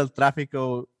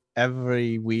Trafico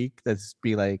every week, that'd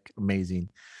be like amazing.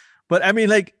 But I mean,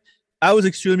 like, I was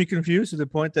extremely confused to the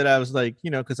point that I was like,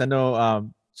 because I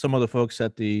know some of the folks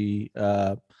at the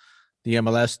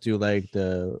MLS do like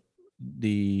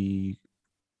the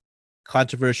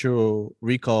controversial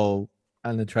recall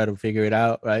and then try to figure it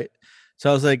out, right? So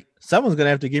I was like, someone's gonna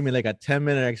have to give me like a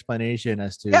 10-minute explanation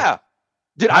as to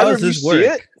did either of you see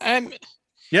it?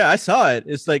 Yeah, I saw it.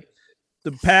 It's like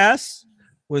the pass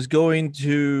was going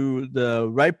to the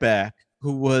right back,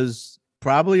 who was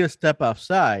probably a step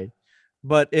offside,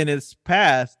 but in its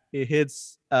path it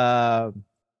hits an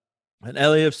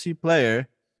LAFC player,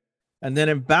 and then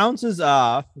it bounces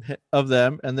off of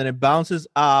them, and then it bounces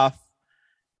off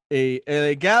a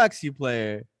LA Galaxy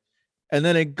player, and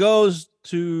then it goes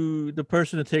to the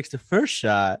person who takes the first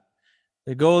shot.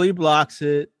 The goalie blocks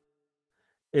it.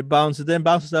 It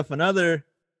bounces off another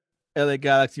LA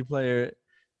Galaxy player,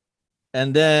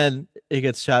 and then it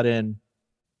gets shot in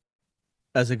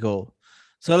as a goal.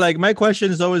 So, like, my question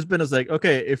has always been, is like,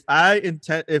 okay, is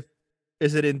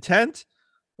it intent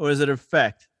or is it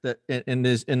effect that in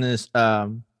this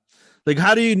like,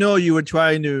 how do you know you were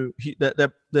trying to that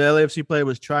the LAFC player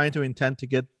was trying to intend to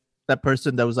get that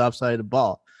person that was offside the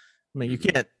ball? I mean, you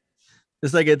can't.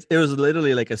 It's like it was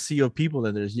literally like a sea of people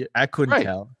in there. I couldn't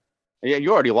tell. Yeah,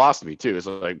 you already lost me too. It's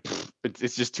like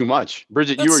it's just too much.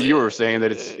 Bridget, you were saying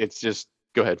that it's just.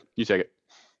 Go ahead, you take it.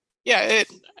 Yeah,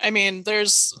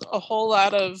 there's a whole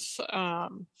lot of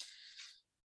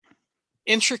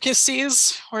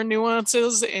intricacies or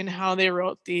nuances in how they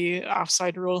wrote the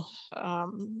offside rule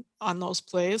on those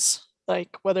plays, like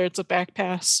whether it's a back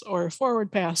pass or a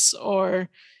forward pass, or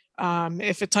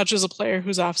if it touches a player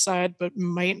who's offside but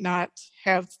might not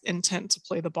have intent to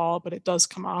play the ball, but it does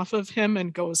come off of him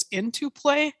and goes into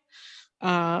play,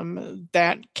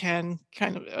 that can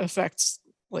kind of affect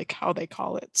like how they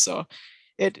call it. So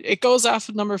it goes off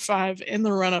of number 5 in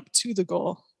the run up to the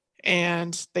goal,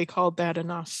 and they called that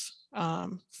enough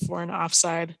for an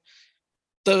offside.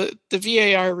 The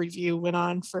VAR review went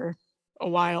on for a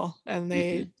while, and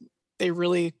they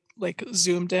really like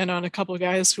zoomed in on a couple of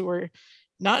guys who were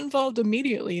not involved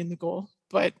immediately in the goal,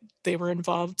 but they were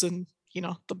involved in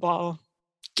the ball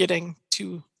getting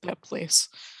to that place.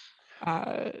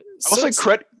 I will say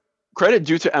credit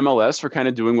due to MLS for kind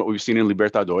of doing what we've seen in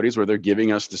Libertadores, where they're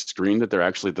giving us the screen that the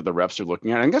refs are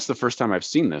looking at. I guess the first time I've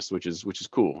seen this, which is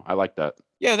cool. I like that.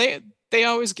 Yeah, they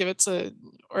always give it to,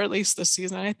 or at least this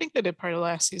season. I think they did part of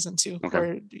last season too,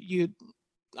 where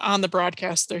on the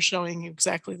broadcast they're showing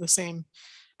exactly the same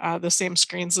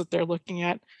screens that they're looking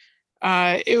at.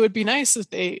 It would be nice if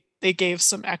they gave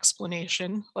some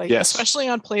explanation, especially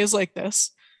on plays like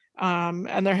this.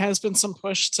 And there has been some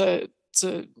push to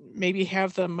maybe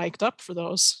have them mic'd up for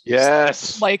those.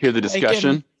 Yes. Hear the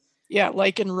discussion.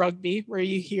 Like in rugby, where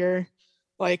you hear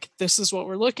this is what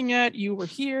we're looking at. You were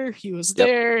here, he was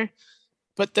there,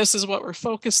 but this is what we're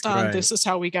focused on. Right. This is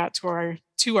how we got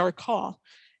to our call.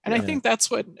 And I think that's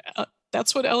what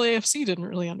LAFC didn't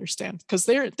really understand, because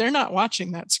they're not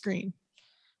watching that screen.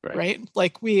 Right?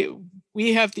 Like we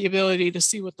have the ability to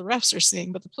see what the refs are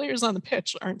seeing, but the players on the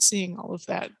pitch aren't seeing all of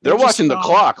that. They're watching the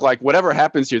clock. Like, whatever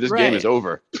happens here, this game is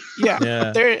over.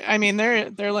 Yeah.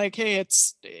 They're like, hey,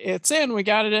 it's in. We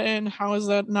got it in. How is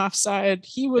that an offside?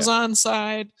 He was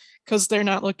onside, because they're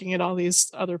not looking at all these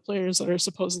other players that are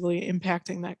supposedly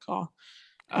impacting that call.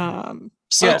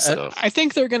 I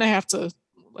think they're going to have to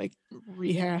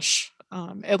rehash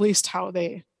at least how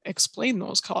they explain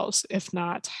those calls, if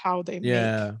not how they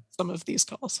make some of these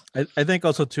calls. I think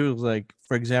also too,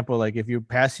 for example, if you're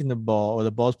passing the ball or the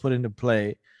ball's put into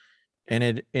play and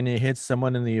it hits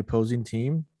someone in the opposing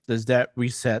team, does that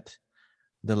reset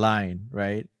the line,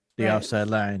 right? The offside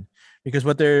line? Because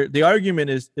what the argument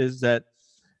is that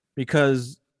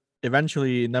because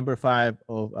eventually number 5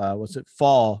 of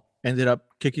fowl ended up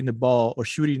kicking the ball or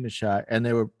shooting the shot, and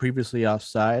they were previously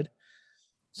offside.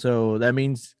 So that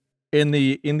means in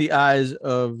the eyes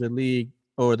of the league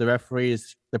or the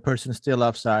referees, the person is still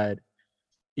offside,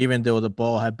 even though the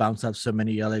ball had bounced off so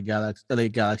many LA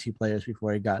Galaxy players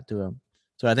before it got to him.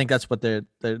 So I think that's what they're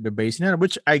basing it on,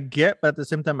 which I get, but at the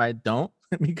same time I don't,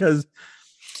 because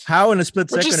how in a split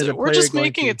second is a player we're just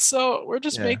making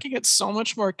it so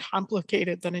much more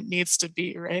complicated than it needs to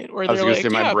be, right? Where I was going to say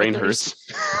my brain hurts.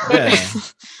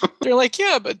 They're like,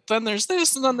 but then there's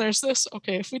this and then there's this.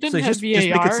 Okay, if we didn't have VAR, just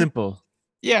make it simple.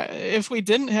 Yeah, if we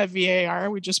didn't have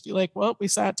VAR, we'd just be like, well, we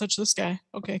saw it touch this guy.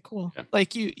 Okay, cool. Yeah.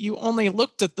 You only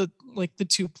looked at the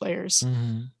two players,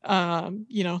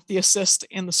 the assist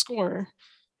and the scorer.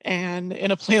 And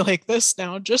in a play like this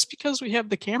now, just because we have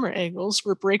the camera angles,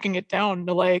 we're breaking it down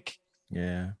to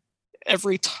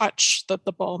every touch that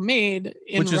the ball made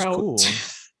in route. Which is cool.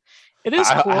 It is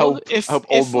cool. I hope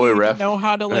old boy ref know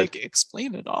how to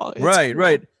explain it all. It's right, cool.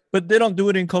 Right. But they don't do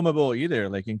it in CONMEBOL either.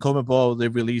 In CONMEBOL, they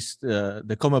released the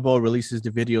CONMEBOL releases the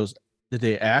videos the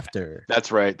day after. That's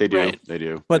right. They do. Right. They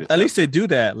do. But at least they do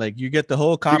that. You get the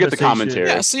whole conversation. You get the commentary.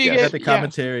 Yeah, so you get the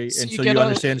commentary, and so you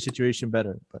understand the situation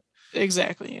better. But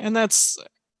exactly, and that's,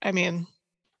 in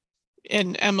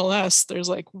MLS, there's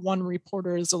one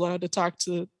reporter is allowed to talk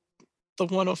to the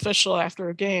one official after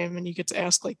a game, and you get to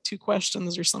ask 2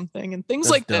 questions or something, and things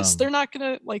like this. They're not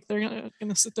gonna they're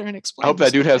gonna sit there and explain. I hope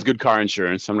that dude has good car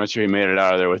insurance. I'm not sure he made it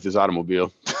out of there with his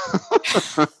automobile.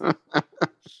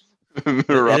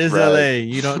 It is LA.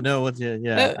 You don't know what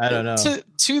I don't know.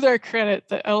 To their credit,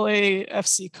 the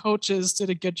LAFC coaches did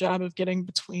a good job of getting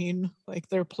between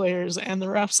their players and the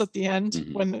refs at the end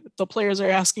when the players are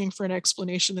asking for an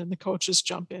explanation, and the coaches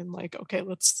jump in okay,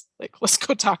 let's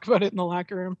go talk about it in the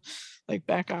locker room.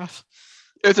 Back off.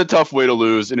 It's a tough way to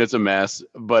lose, and it's a mess.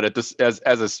 But at this, as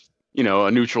a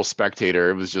neutral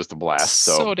spectator, it was just a blast.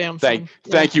 So damn fun.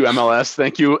 Thank you, MLS.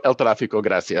 Thank you, El Trafico.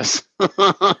 Gracias.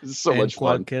 So much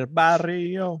fun.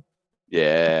 Barrio.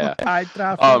 Yeah. Ay,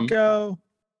 Trafico.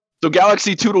 So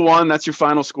Galaxy 2-1. That's your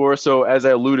final score. So as I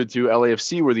alluded to,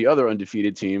 LAFC were the other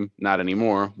undefeated team. Not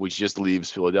anymore, which just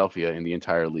leaves Philadelphia in the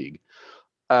entire league.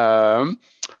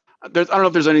 I don't know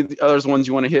if there's any other ones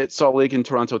you want to hit. Salt Lake and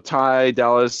Toronto tie.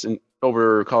 Dallas and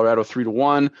over Colorado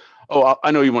 3-1. Oh, I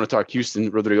know you want to talk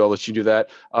Houston, Rodrigo. I'll let you do that.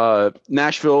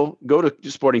 Nashville, go to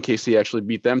Sporting KC, actually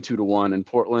beat them 2-1. And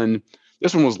Portland,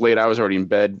 this one was late. I was already in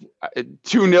bed.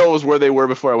 2-0 was where they were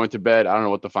before I went to bed. I don't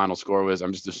know what the final score was.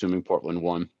 I'm just assuming Portland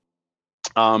won.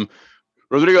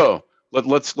 Rodrigo,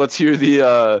 let's hear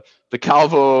the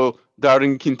Calvo,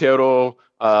 Darwin Quintero,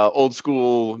 old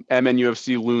school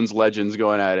MNUFC Loons legends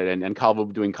going at it, and Calvo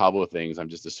doing Calvo things. I'm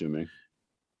just assuming.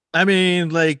 What's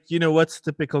the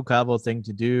typical Calvo thing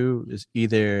to do is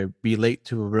either be late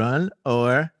to a run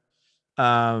or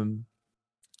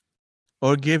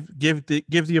give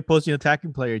the opposing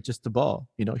attacking player just the ball.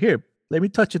 Here, let me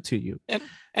touch it to you,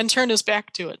 and turn his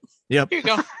back to it. Yep. Here you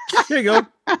go. Here you go.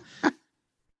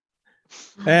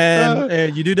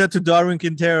 And you do that to Darwin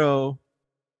Quintero.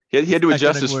 He had to Not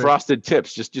adjust gonna his work. frosted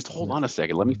tips. Just hold on a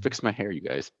second. Let me fix my hair, you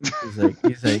guys.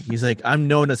 He's like, I'm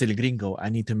known as El Gringo. I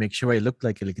need to make sure I look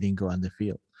like El Gringo on the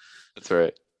field. That's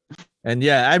right. And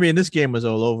yeah, I mean, this game was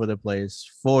all over the place.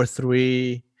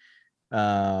 4-3.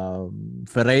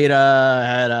 Ferreira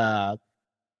had a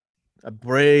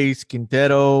brace.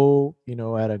 Quintero,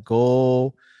 had a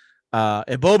goal.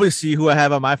 Ebobisi, who I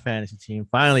have on my fantasy team,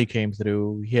 finally came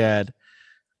through. He had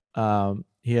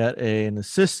an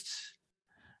assist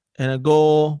and a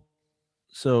goal.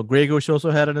 So Gregos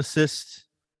also had an assist.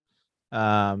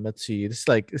 Let's see. This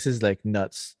is like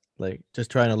nuts. Like, just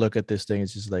trying to look at this thing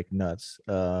is just like nuts.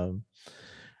 It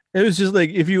was just like,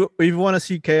 if you want to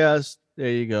see chaos, there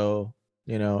you go.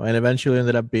 And eventually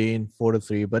ended up being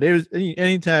 4-3. But it was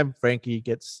anytime Frankie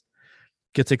gets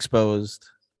exposed,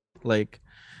 like,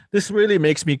 this really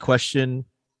makes me question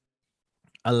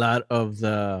a lot of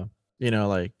the,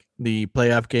 like, the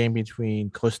playoff game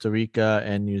between Costa Rica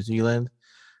and New Zealand.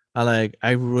 I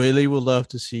really would love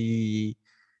to see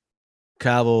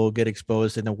Cabo get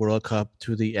exposed in the World Cup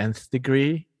to the nth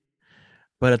degree,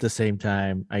 but at the same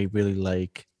time, I really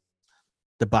like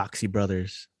the Boxy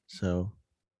brothers, so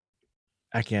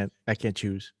I can't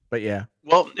choose. But yeah,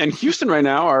 well, and Houston right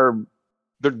now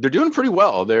they're doing pretty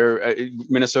well.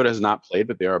 Minnesota has not played,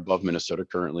 but they are above Minnesota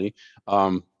currently.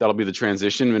 That'll be the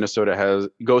transition.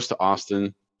 Minnesota goes to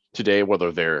Austin today,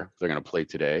 whether they're going to play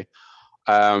today.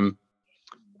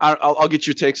 I'll get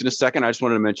your takes in a second. I just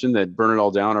wanted to mention that Burn It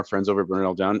All Down, our friends over at Burn It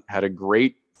All Down, had a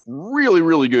great, really,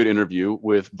 really good interview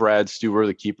with Brad Stuber,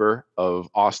 the keeper of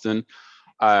Austin.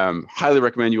 Highly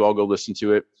recommend you all go listen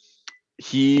to it.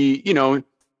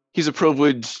 He's a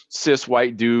privileged cis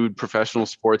white dude, professional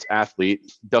sports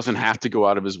athlete, doesn't have to go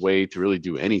out of his way to really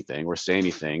do anything or say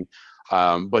anything.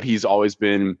 But he's always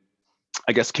been,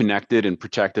 I guess, connected and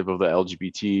protective of the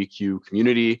LGBTQ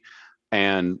community.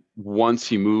 And once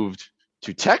he moved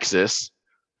to Texas,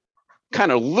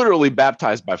 kind of literally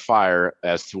baptized by fire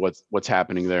as to what's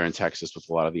happening there in Texas with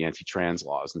a lot of the anti-trans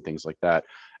laws and things like that.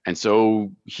 And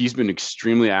so he's been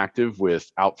extremely active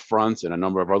with Outfront and a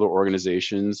number of other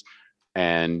organizations,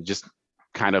 and just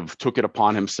kind of took it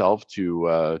upon himself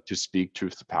to speak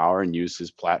truth to power and use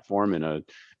his platform in a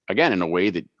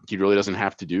way that he really doesn't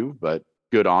have to do, but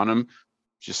good on him.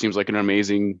 Just seems like an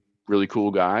amazing, really cool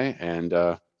guy. And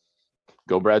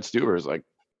go Brad Stuber. Is like,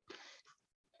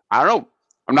 I don't know.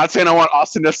 I'm not saying I want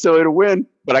Austin necessarily to win,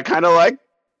 but I kind of like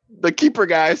the keeper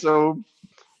guy. So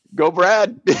go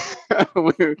Brad.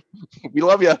 we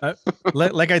love you.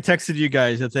 Like I texted you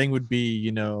guys, the thing would be,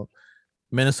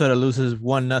 Minnesota loses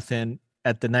 1-0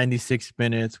 at the 96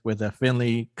 minutes with a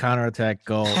Finley counterattack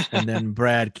goal, and then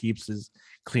Brad keeps his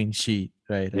clean sheet,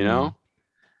 right? Yeah.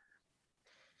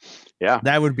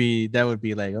 That would be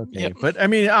like, okay. Yep. But I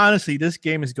mean, honestly, this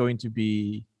game is going to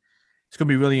be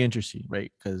really interesting,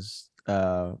 right? Because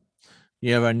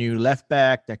you have a new left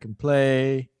back that can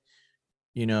play.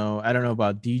 I don't know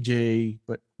about DJ,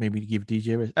 but maybe give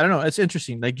DJ. I don't know. It's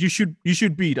interesting. Like, you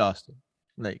should beat Austin.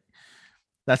 Like,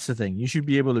 that's the thing. You should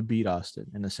be able to beat Austin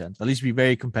in a sense. At least be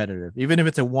very competitive, even if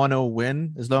it's a 1-0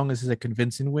 win. As long as it's a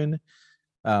convincing win,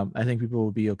 I think people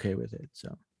will be okay with it.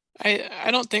 So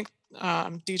I don't think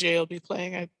DJ will be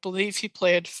playing. I believe he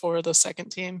played for the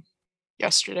second team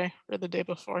yesterday or the day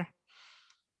before.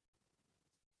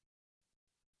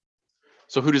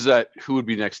 So who would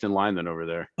be next in line then over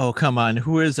there? Oh, come on.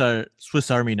 Who is our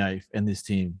Swiss Army knife in this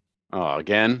team? Oh,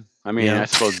 again? I mean, I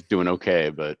suppose doing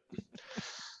okay, but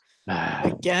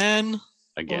again.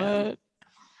 What?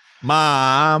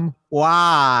 Mom,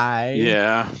 why?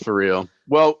 Yeah, for real.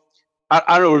 Well,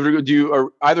 I don't know.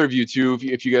 Or either of you two,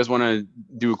 if you guys want to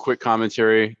do a quick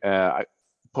commentary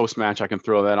post match, I can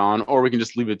throw that on, or we can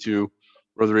just leave it to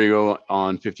Rodrigo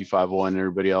on 55-1 and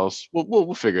everybody else.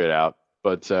 We'll figure it out.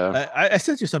 But I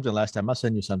sent you something last time. I'll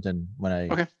send you something when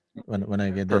I when I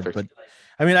get there. Perfect. But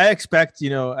I mean, I expect,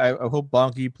 I hope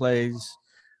Bonky plays.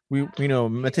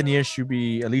 Metanier should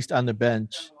be at least on the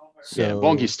bench. So, yeah,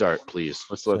 Bonky start, please.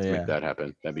 Let's make that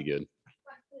happen. That'd be good.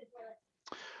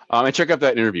 And check out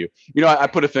that interview. I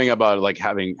put a thing about like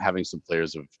having some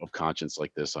players of conscience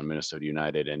like this on Minnesota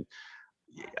United, and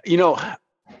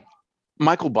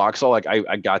Michael Boxall, like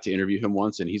I got to interview him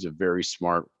once, and he's a very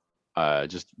smart,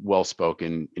 just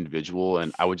well-spoken individual,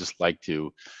 and I would like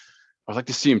to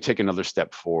see him take another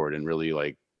step forward and really,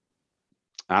 like,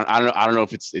 I don't know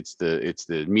if it's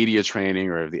the media training,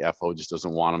 or if the FO just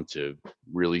doesn't want him to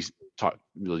really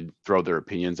throw their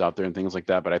opinions out there and things like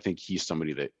that. But I think he's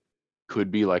somebody that could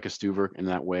be like a Stuver in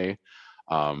that way.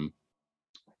 I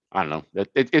don't know.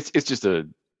 It's just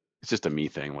a me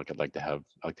thing. Like, I'd like to have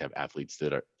athletes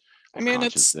that I mean,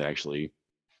 conscience to actually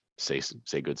say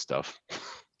good stuff.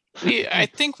 I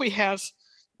think we have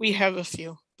a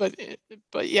few, but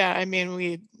yeah, I mean,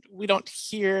 we don't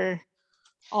hear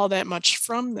all that much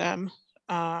from them.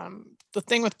 The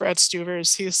thing with Brad Stuver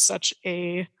is he's such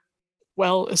a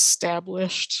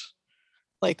well-established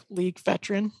like league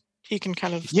veteran. He can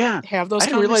kind of have those I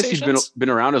didn't realize he's been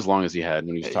around as long as he had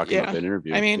when he was talking about that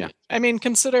interview. I mean,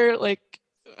 consider like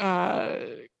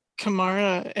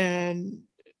Kamara and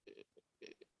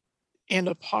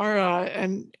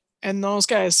Apara and those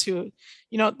guys who,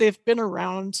 you know, they've been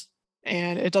around,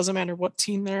 and it doesn't matter what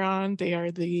team they're on. They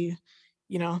are they're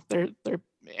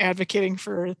advocating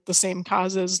for the same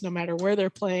causes no matter where they're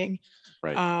playing.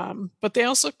 Right. But they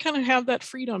also kind of have that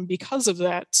freedom because of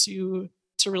that to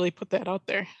really put that out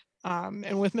there.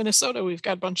 And with Minnesota, we've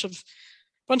got a bunch of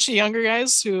younger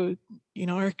guys who, you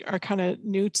know, are kind of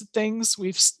new to things.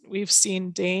 We've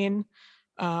seen Dane,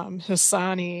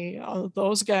 Hassani, all of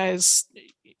those guys,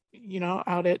 you know,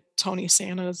 out at Tony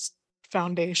Santa's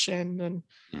foundation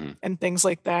and things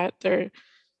like that. They're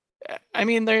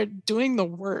doing the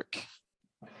work,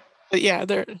 but yeah,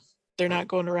 they're not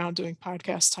going around doing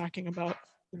podcasts talking about,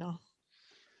 you know.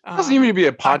 It doesn't even need to be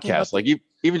a podcast, like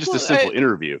even just a simple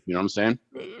interview. You know what I'm saying?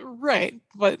 Right,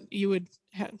 but you would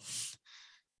have.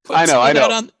 I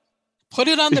know. Put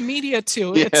it on the media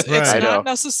too. Yeah, it's not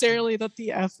necessarily that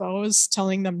the FO is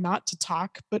telling them not to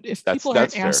talk, but if people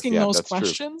aren't asking those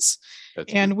questions,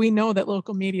 and we know that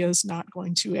local media is not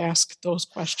going to ask those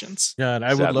questions. Yeah, and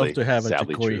I would love to have a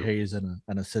Corey Hayes and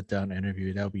a sit-down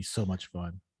interview. That would be so much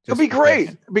fun. It'd be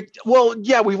great. Well,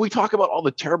 yeah, we talk about all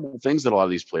the terrible things that a lot of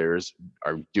these players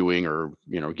are doing or,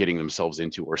 you know, getting themselves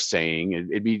into or saying.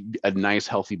 It'd be a nice,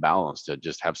 healthy balance to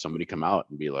just have somebody come out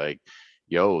and be like,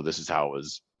 yo, this is how it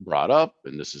was brought up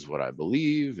and this is what I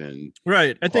believe. And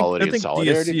right. I think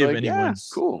DSC, if anyone's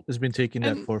cool, has been taking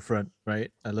that forefront, right,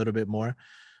 a little bit more.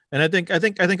 And I think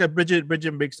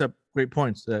Bridget makes up great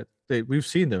points that we've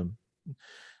seen them.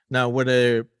 Now,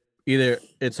 whether either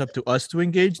it's up to us to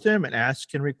engage them and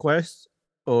ask and request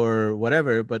or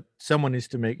whatever, but someone needs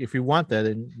to make, if we want that,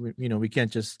 and we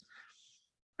can't just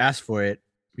ask for it.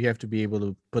 We have to be able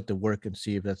to put the work and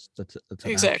see if that's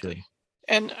exactly. Action.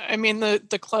 And I mean,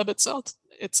 the club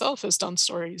itself has done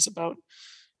stories about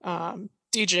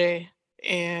DJ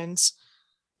and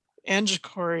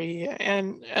Jacory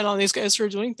and all these guys who are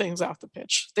doing things off the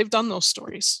pitch. They've done those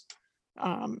stories,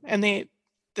 and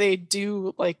they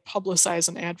do like publicize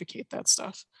and advocate that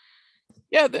stuff.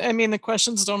 Yeah, I mean, the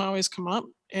questions don't always come up,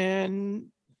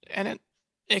 and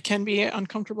it can be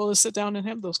uncomfortable to sit down and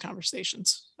have those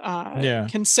conversations.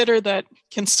 Consider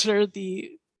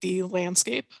the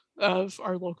landscape of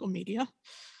our local media.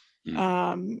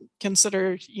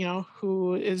 Consider,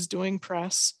 who is doing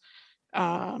press.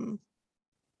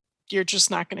 You're just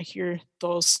not going to hear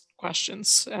those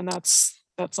questions, and that's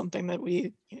something that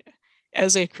we,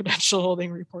 as a credential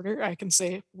holding reporter, I can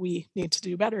say we need to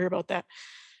do better about that.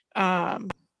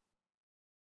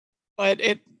 But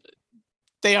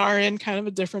they are in kind of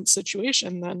a different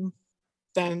situation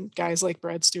than guys like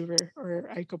Brad Stuver or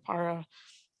Ike Opara,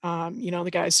 the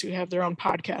guys who have their own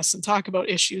podcasts and talk about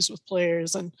issues with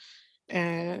players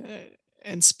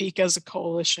and speak as a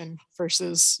coalition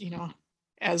versus,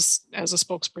 as a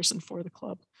spokesperson for the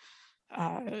club.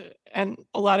 And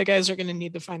a lot of guys are going to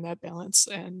need to find that balance.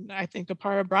 And I think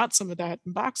Opara brought some of that,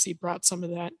 and Boxy brought some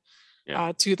of that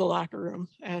to the locker room,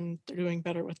 and they're doing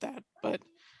better with that. But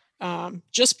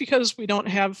just because we don't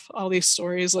have all these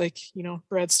stories like,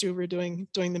 Brad Stuver doing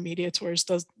the media tours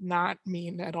does not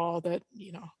mean at all that,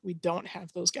 we don't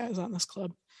have those guys on this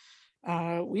club.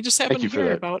 We just happen to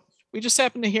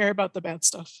hear about the bad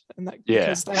stuff. And that,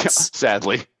 because that's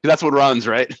sadly, that's what runs,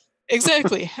 right?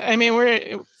 Exactly. I mean,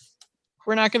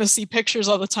 we're not going to see pictures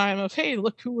all the time of, hey,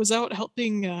 look who was out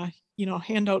helping,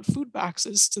 hand out food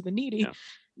boxes to the needy. Yeah.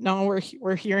 No,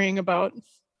 we're hearing about,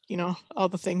 all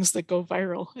the things that go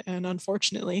viral, and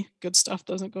unfortunately, good stuff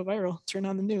doesn't go viral. Turn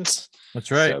on the news.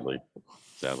 That's right.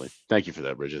 Sadly. Thank you for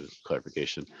that, Bridget.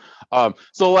 Clarification.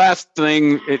 So last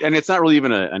thing, and it's not really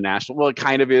even a national. Well, it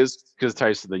kind of is because it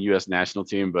ties to the U.S. national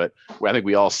team. But I think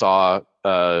we all saw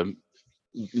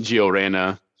Gio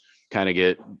Reyna kind of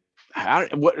get.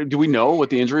 What do we know what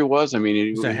the injury was? I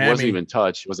mean, it wasn't even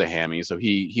touched. It was a hammy. So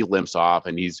he limps off,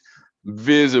 and he's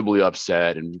visibly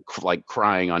upset and like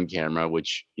crying on camera,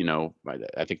 which,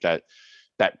 I think that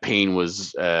pain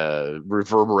was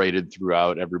reverberated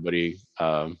throughout everybody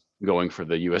going for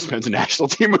the U.S. men's national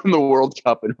team in the World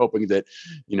Cup and hoping that,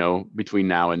 between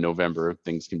now and November,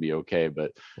 things can be okay.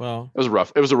 But it was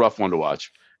rough. It was a rough one to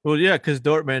watch. Well, yeah, because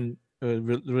Dortmund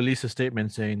released a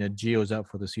statement saying that Gio's out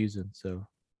for the season. So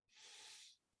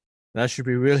That should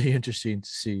be really interesting to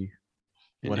see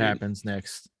what Indeed. happens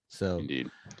next. So,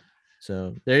 Indeed.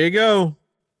 So there you go.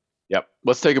 Yep.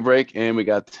 Let's take a break, and we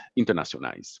got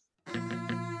Internacionais.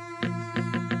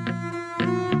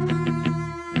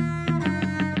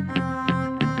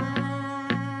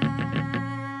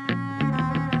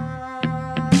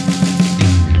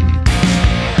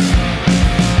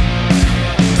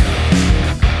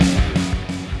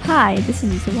 Hi, this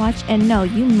is Watch, and no,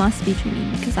 you must be dreaming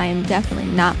because I am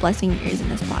definitely not blessing your ears in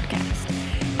this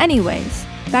podcast. Anyways,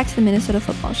 back to the Minnesota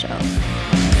Football Show.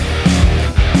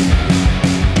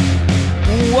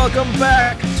 Welcome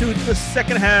back to the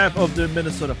second half of the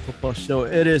Minnesota Football Show.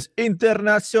 It is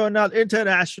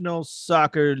international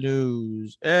soccer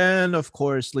news. And of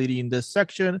course, leading this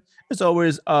section is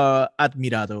always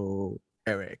Admirado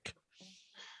Eric.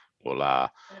 Hola.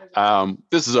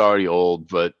 This is already old,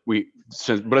 but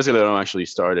since Brasileirao actually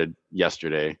started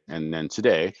yesterday and then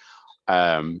today,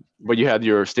 but you had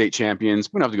your state champions.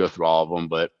 We don't have to go through all of them,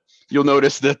 but you'll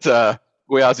notice that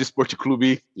Goias Esporte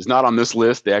Clube is not on this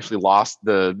list. They actually lost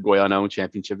the Goiano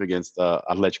championship against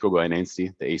Atlético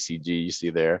Goianense, the ACG you see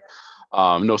there.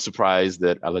 No surprise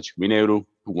that Atlético Mineiro,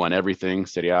 who won everything,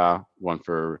 Serie A, won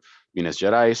for Minas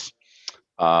Gerais.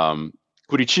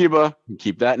 Curitiba,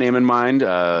 keep that name in mind,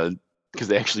 because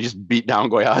they actually just beat down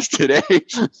Goiás today.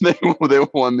 they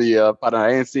won the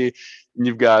Paranaense. And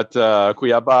you've got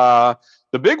Cuiabá.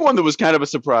 The big one that was kind of a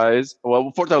surprise,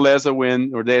 well, Fortaleza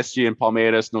win, or DSG and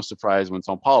Palmeiras, no surprise, win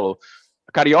São Paulo.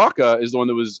 Carioca is the one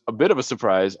that was a bit of a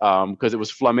surprise because it was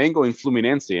Flamengo and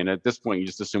Fluminense. And at this point, you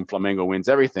just assume Flamengo wins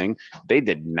everything. They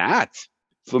did not.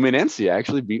 Fluminense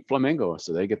actually beat Flamengo,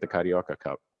 so they get the Carioca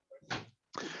Cup.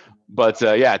 But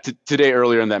today,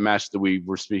 earlier in that match that we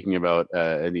were speaking about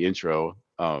in the intro,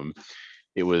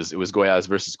 it was Goiás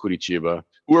versus Curitiba,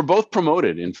 who were both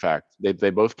promoted. In fact, they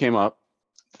both came up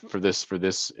for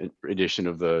this edition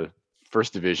of the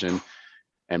first division,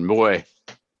 and boy,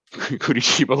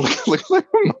 Curitiba look like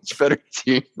a much better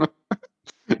team.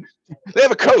 They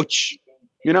have a coach,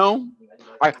 you know.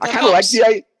 I kind of like the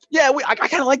idea. Yeah, I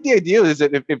kind of like the idea is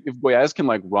that if Goiás can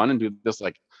like run and do this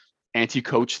like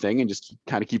anti-coach thing and just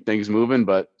kind of keep things moving,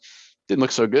 but didn't look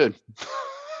so good.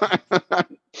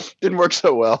 Didn't work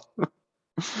so well.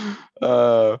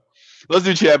 Let's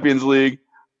do Champions League.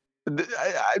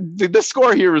 The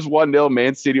score here is 1-0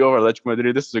 Man City over Atletico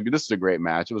Madrid. This is a great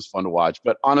match. It was fun to watch,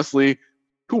 but honestly,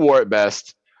 who wore it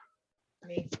best?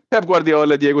 Pep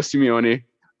Guardiola, Diego Simeone,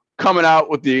 coming out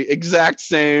with the exact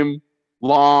same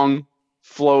long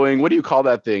flowing, what do you call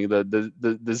that thing? The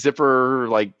zipper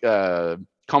like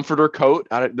comforter coat.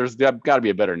 There's got to be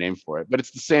a better name for it, but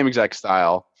it's the same exact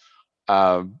style.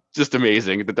 Just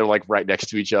amazing that they're like right next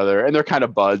to each other and they're kind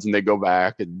of buds and they go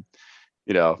back and,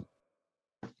 you know,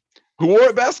 who wore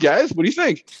it best, guys? What do you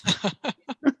think?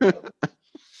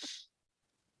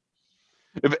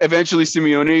 Eventually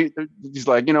Simeone, he's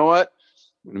like, you know what?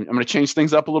 I'm going to change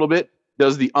things up a little bit.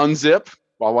 Does the unzip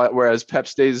whereas Pep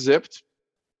stays zipped.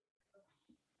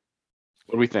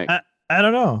 What do we think? I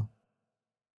don't know.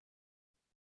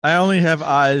 I only have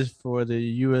eyes for the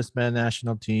U.S. men's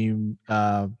national team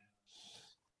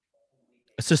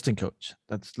assistant coach.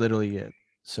 That's literally it.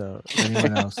 So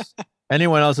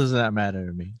anyone else doesn't that matter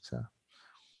to me. So,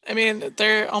 I mean,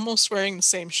 they're almost wearing the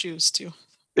same shoes too.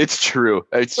 It's true.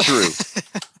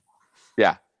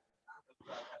 Yeah,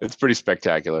 it's pretty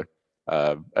spectacular.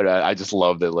 I just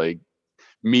love that like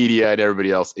media and everybody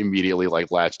else immediately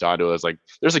like latched onto it. It's like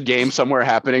there's a game somewhere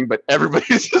happening, but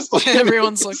everybody's just like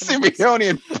everyone's looking at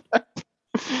Simeone.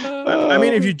 I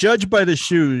mean, if you judge by the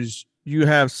shoes, you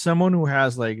have someone who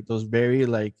has like those very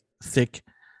like thick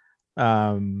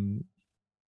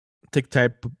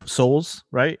type soles,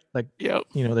 right? Like, yep.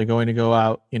 You know, they're going to go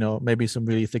out, you know, maybe some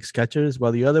really thick Skechers,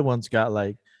 while the other one's got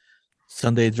like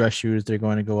Sunday dress shoes. They're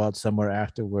going to go out somewhere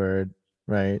afterward,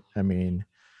 right? I mean,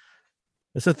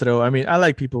 it's a throw. I mean, I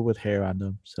like people with hair on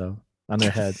them, so on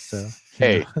their head. So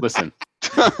hey, listen.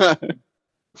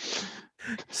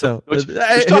 So just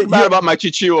talk bad about my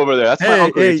chichu over there. That's my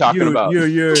uncle you're talking about.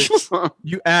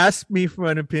 You asked me for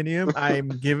an opinion. I'm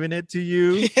giving it to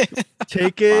you.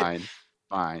 Take it.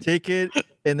 Fine. Take it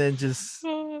and then just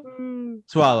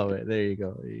swallow it. There you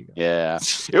go. Yeah,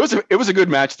 it was a good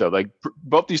match though. Like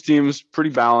both these teams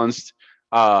pretty balanced.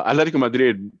 Atletico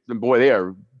Madrid, boy, they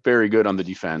are very good on the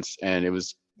defense, and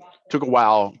took a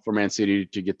while for Man City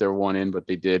to get their one in, but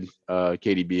they did.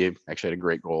 KDB actually had a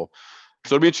great goal.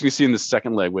 So it'll be interesting to see in the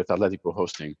second leg with Atletico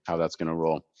hosting how that's going to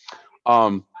roll.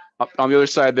 On the other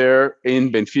side there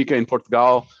in Benfica in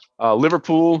Portugal,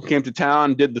 Liverpool came to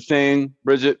town, did the thing.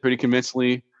 Bridget pretty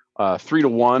convincingly,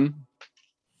 3-1.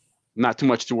 Not too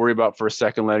much to worry about for a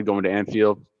second leg going to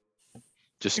Anfield.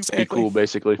 Just be cool,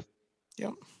 basically.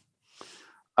 Yep.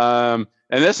 And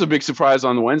that's a big surprise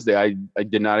on Wednesday. I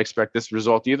did not expect this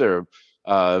result either.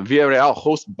 Villarreal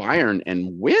host Bayern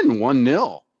and win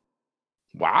 1-0.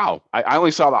 Wow. I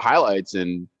only saw the highlights,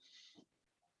 and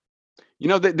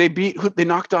they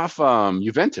knocked off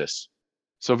Juventus.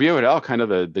 So Villarreal kind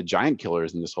of the giant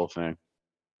killers in this whole thing.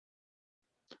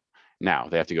 Now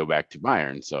they have to go back to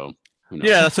Bayern, so who knows?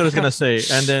 Yeah, that's what I was gonna say.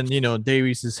 And then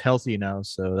Davies is healthy now,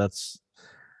 so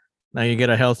now you get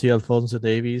a healthy Alphonso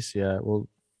Davies. Yeah, well,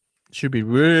 should be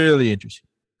really interesting.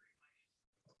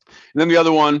 And then the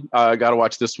other one, I got to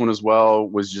watch this one as well,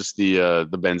 was just the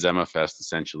Benzema fest,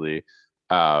 essentially.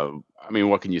 I mean,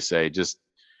 what can you say? Just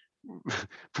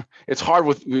it's hard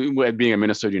with being a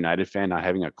Minnesota United fan, not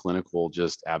having a clinical,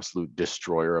 just absolute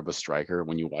destroyer of a striker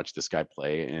when you watch this guy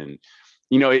play. And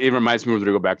it reminds me of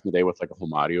Rodrigo back in the day with like a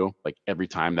Romario. Like every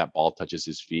time that ball touches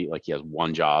his feet, like he has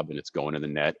one job and it's going in the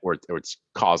net, or it's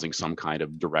causing some kind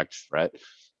of direct threat.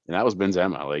 And that was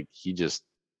Benzema. Like he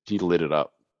lit it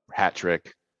up. Hat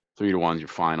trick, 3-1, your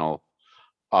final.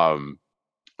 I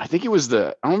think it was I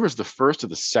don't remember if it's the first or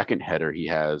the second header he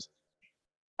has.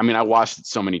 I mean, I watched it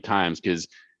so many times because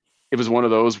it was one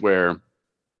of those where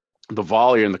the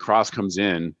volley and the cross comes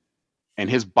in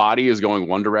and his body is going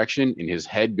one direction and his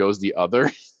head goes the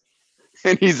other.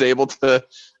 And he's able to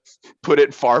put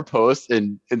it far post.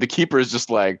 And the keeper is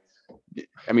just like,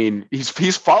 I mean,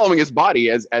 he's following his body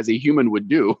as a human would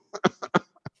do.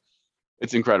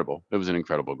 It's incredible. It was an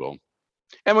incredible goal.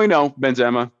 And we know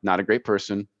Benzema, not a great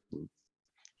person.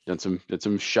 Did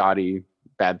some shoddy,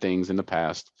 bad things in the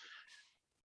past.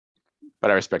 But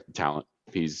I respect the talent.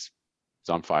 He's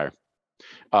on fire.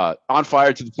 On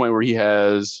fire to the point where he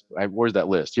has, where's that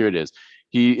list? Here it is.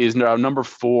 He is now number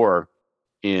 4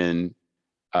 in,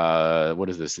 what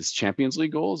is this? His Champions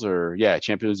League goals?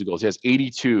 Champions League goals. He has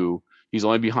 82. He's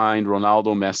only behind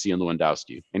Ronaldo, Messi, and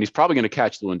Lewandowski. And he's probably going to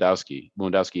catch Lewandowski.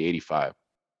 Lewandowski 85.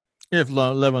 If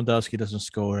Lewandowski doesn't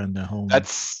score in the home.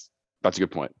 That's a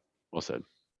good point. Well said.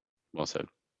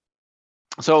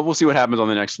 So we'll see what happens on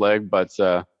the next leg, but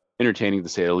entertaining to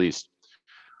say the least.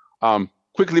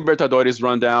 Quick Libertadores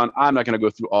rundown. I'm not going to go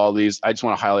through all these. I just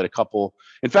want to highlight a couple.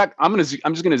 In fact, I'm just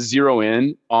going to zero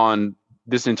in on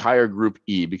this entire Group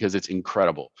E because it's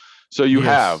incredible. So you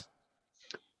have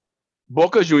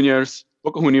Boca Juniors,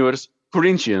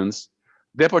 Corinthians,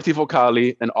 Deportivo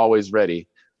Cali, and Always Ready.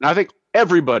 And I think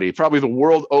everybody, probably the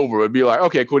world over, would be like,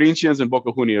 okay, Corinthians and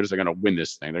Boca Juniors are going to win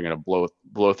this thing. They're going to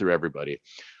blow through everybody.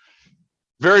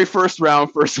 Very first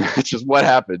match is what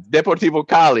happened. Deportivo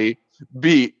Cali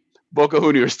beat Boca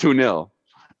Juniors 2-0.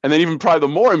 And then even probably the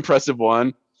more impressive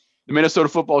one, the Minnesota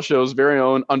Football Show's very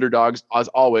own underdogs, as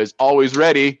always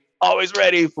ready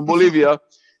from Bolivia,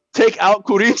 take out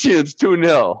Corinthians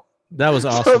 2-0. That was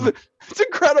awesome. So it's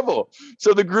incredible.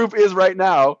 So the group is right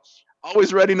now,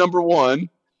 Always Ready number 1,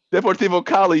 Deportivo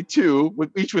Cali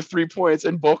 2, each with 3 points,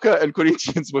 and Boca and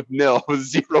Corinthians with 0 with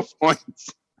 0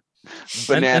 points.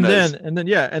 Bananas. And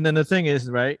then the thing is,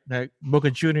 right, like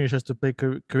Boca Juniors has to play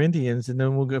Corinthians, and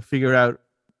then we're gonna figure out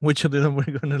which of them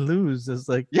we're gonna lose. It's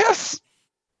like yes,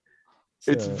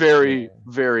 so, it's very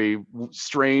very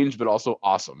strange, but also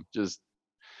awesome. Just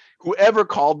whoever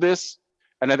called this,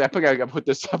 and I think I put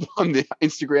this up on the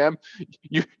Instagram.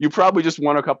 You probably just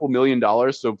won a couple $1 million,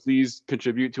 so please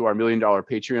contribute to our $1 million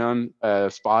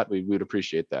Patreon spot. We would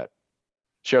appreciate that.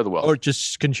 Share the wealth. Or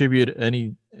just contribute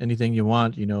anything you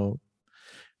want,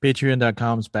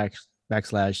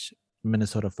 patreon.com//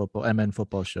 Minnesota Football, MN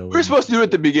Football Show. We're supposed to do it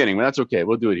at the beginning, but that's okay.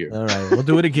 We'll do it here. All right. We'll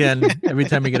do it again every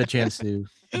time we get a chance to.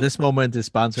 This moment is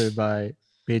sponsored by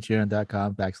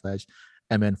patreon.com/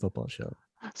 MN Football Show.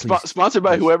 Sponsored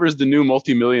by whoever is the new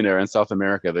multimillionaire in South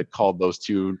America that called those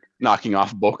two knocking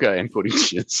off Boca and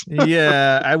Corinthians.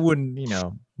 Yeah, I wouldn't,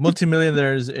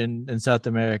 multimillionaires in South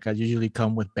America usually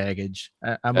come with baggage.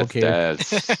 I'm okay.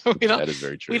 That is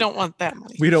very true. We don't want that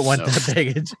money. We don't want that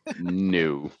baggage.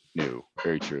 No,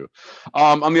 very true.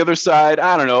 On the other side,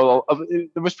 I don't know.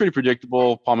 It was pretty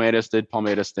predictable. Palmeiras did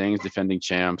Palmeiras things, defending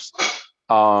champs.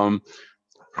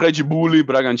 Red Bull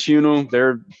Bragantino,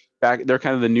 they're back. They're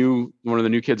kind of one of the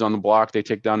new kids on the block. They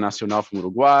take down Nacional from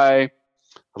Uruguay.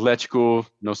 Atletico,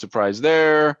 no surprise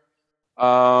there.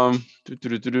 Alianza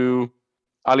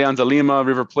Lima,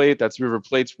 River Plate. That's River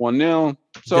Plate's 1-0.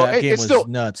 So that game was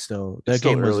nuts, though. That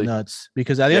game was nuts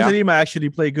because Alianza Lima actually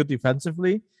played good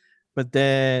defensively, but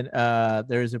then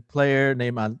there's a player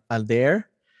named Alder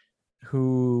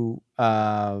who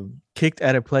kicked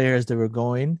at a player as they were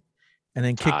going, and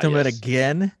then kicked them at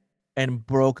again and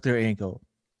broke their ankle.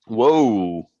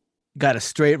 Whoa! Got a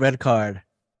straight red card.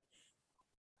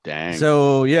 Dang.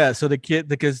 So yeah, so the kid,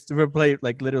 because the replay,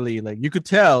 like literally, like you could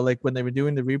tell, like when they were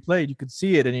doing the replay, you could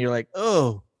see it, and you're like,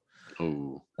 oh.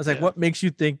 Ooh, I was like, what makes you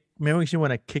think? Makes you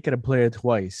want to kick at a player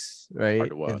twice, right? Hard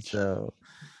to watch. And so,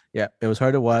 yeah, it was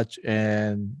hard to watch,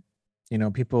 and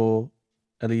people,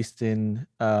 at least in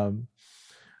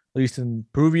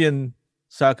Peruvian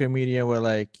soccer media, were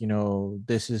like,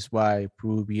 this is why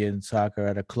Peruvian soccer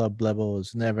at a club level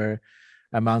has never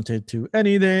amounted to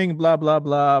anything, blah blah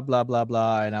blah blah blah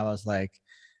blah, and I was like,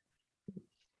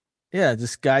 yeah,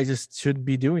 this guy just shouldn't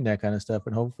be doing that kind of stuff,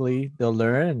 and hopefully they'll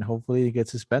learn, and hopefully he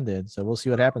gets suspended. So we'll see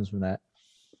what happens from that.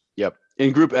 Yep.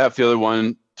 In Group F, the other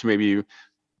one to maybe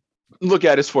look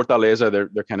at is Fortaleza.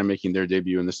 They're kind of making their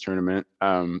debut in this tournament,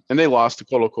 and they lost to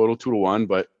Colo-Colo 2-1,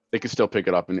 but they could still pick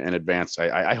it up and advance.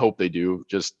 I hope they do.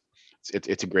 Just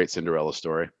it's a great Cinderella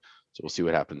story. So we'll see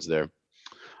what happens there.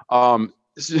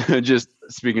 Just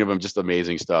speaking of them, just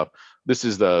amazing stuff. This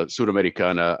is the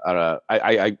Sudamericana.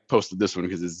 I posted this one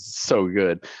because it's so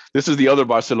good. This is the other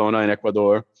Barcelona in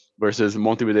Ecuador versus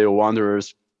Montevideo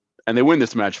Wanderers, and they win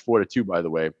this match 4-2, by the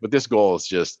way. But this goal is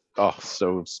just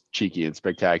so cheeky and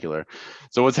spectacular.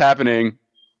 So what's happening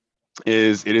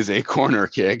is it is a corner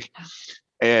kick,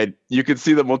 and you can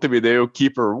see the Montevideo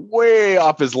keeper way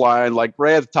off his line, like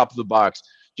right at the top of the box,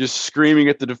 just screaming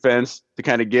at the defense to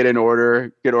kind of get in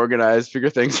order, get organized, figure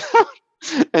things out.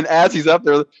 And as he's up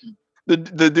there, the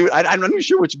dude, I'm not even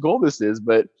sure which goal this is,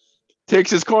 but takes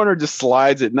his corner, just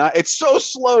slides it. It's so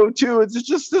slow too. It's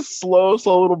just this slow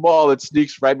little ball that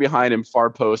sneaks right behind him, far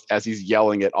post, as he's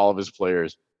yelling at all of his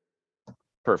players.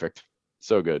 Perfect.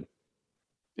 So good.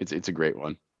 It's a great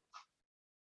one.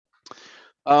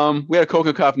 We had a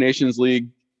CONCACAF Nations League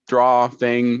draw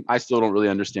thing. I still don't really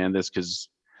understand this because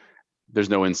there's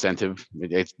no incentive.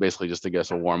 It's basically just, I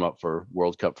guess, a warm up for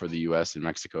World Cup for the U.S. and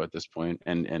Mexico at this point,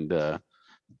 and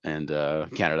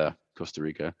Canada, Costa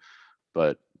Rica.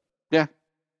 But yeah,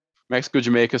 Mexico,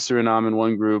 Jamaica, Suriname in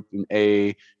one group. In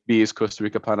A, B is Costa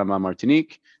Rica, Panama,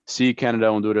 Martinique. C, Canada,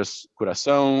 Honduras,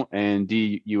 Curacao, and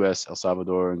D, U.S., El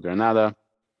Salvador, and Grenada.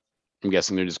 I'm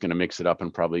guessing they're just going to mix it up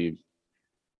and probably.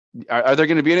 Are there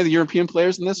going to be any of the European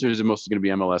players in this, or is it mostly going to be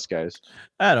MLS guys?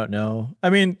 I don't know. I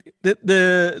mean,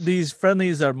 these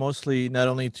friendlies are mostly not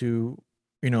only to,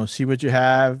 see what you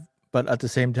have, but at the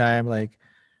same time, like,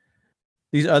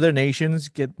 these other nations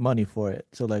get money for it.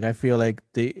 So, like, I feel like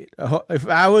if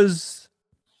I was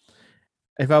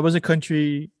a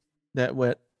country that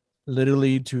went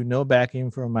literally to no backing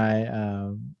from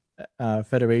my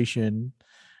federation,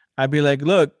 I'd be like,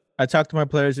 look, I talk to my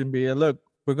players and be like, look,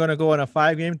 we're going to go on a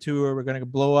 5-game tour. We're going to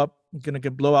blow out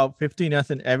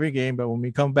 50-0 every game. But when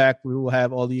we come back, we will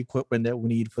have all the equipment that we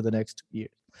need for the next 2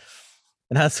 years.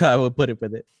 And that's how I would put it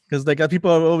with it. Because like people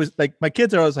are always like, my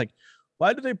kids are always like,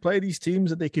 why do they play these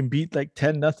teams that they can beat like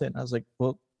 10-0? I was like,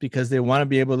 well, because they want to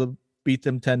be able to beat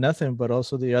them 10-0, but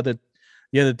also the other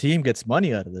team gets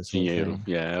money out of this.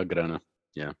 Yeah, Grana.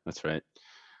 Yeah, that's right.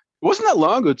 It wasn't that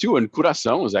long ago too, when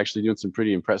Curacao was actually doing some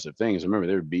pretty impressive things. I remember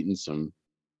they were beating some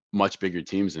much bigger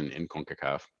teams in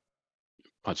CONCACAF,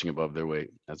 punching above their weight,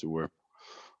 as it were.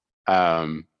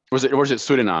 Was it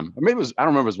Suriname? Or maybe it was, I don't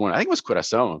remember, it was one. I think it was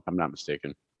Curacao, if I'm not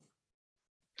mistaken.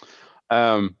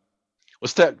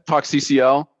 Let's talk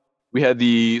CCL. We have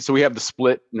the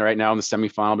split right now in the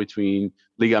semifinal between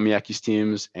Liga MX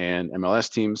teams and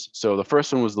MLS teams. So the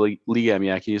first one was the Liga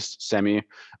MX semi.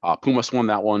 Pumas won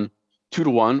that one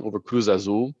 2-1 over Cruz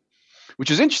Azul, which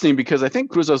is interesting because I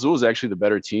think Cruz Azul is actually the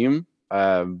better team.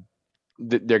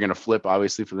 They're going to flip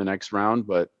obviously for the next round,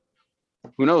 but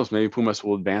who knows? Maybe Pumas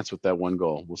will advance with that one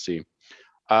goal. We'll see.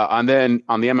 And then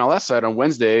on the MLS side on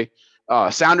Wednesday,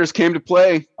 Sounders came to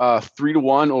play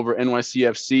 3-1 over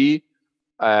NYCFC.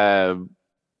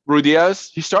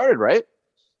 Ruiz, he started, right?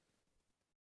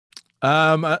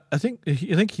 I think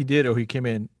he did, or he came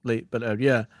in late, but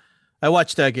yeah, I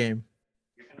watched that game.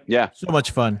 Yeah, so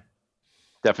much fun.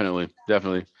 Definitely.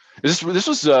 This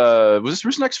was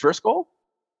Rusnak's first goal?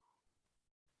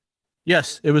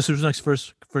 Yes, it was Rusnak's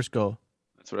first goal.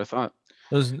 That's what I thought.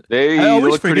 I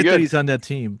always forget that he's on that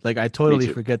team. Like, I totally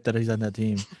forget that he's on that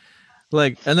team.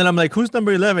 Like, and then I'm like, who's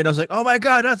number 11? I was like, oh my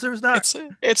God, that's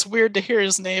Rusnak. It's weird to hear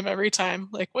his name every time.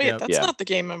 Like, wait, that's not the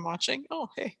game I'm watching. Oh,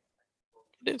 hey,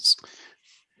 it is.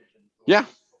 Yeah.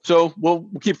 So we'll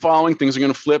keep following. Things are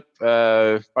going to flip.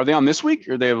 Are they on this week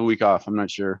or they have a week off? I'm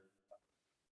not sure.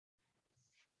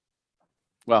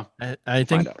 Well, I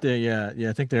think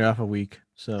I think they're off a week.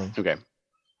 So okay.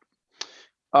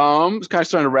 It's kind of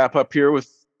starting to wrap up here with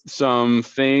some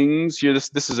things here.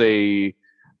 This is a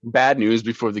bad news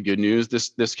before the good news.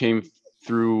 This came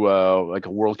through like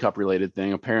a World Cup related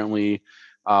thing. Apparently,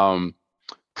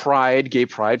 gay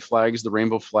pride flags, the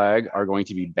rainbow flag, are going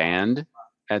to be banned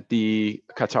at the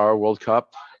Qatar World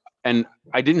Cup. And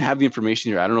I didn't have the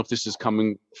information here. I don't know if this is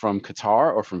coming from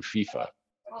Qatar or from FIFA.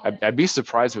 I'd be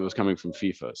surprised if it was coming from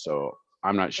FIFA. So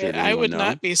I'm not sure. I would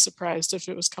not be surprised if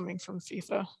it was coming from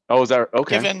FIFA. Oh, is that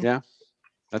okay? Yeah,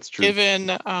 that's true.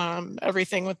 Given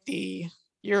everything with the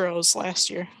Euros last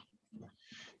year.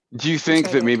 Do you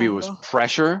think that maybe it was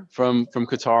pressure from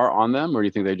Qatar on them, or do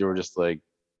you think they were just like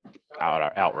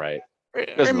outright?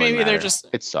 Or maybe they're just,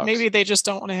 it sucks. Maybe they just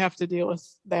don't want to have to deal with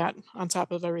that on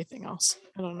top of everything else.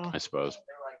 I don't know. I suppose.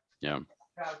 Yeah.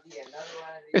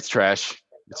 It's trash.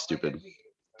 It's stupid.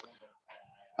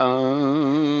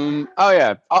 Oh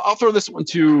yeah. I'll throw this one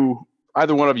to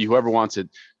either one of you, whoever wants it.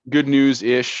 Good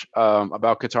news-ish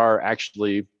about Qatar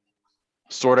actually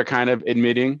sort of kind of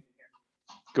admitting.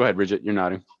 Go ahead, Bridget. You're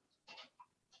nodding.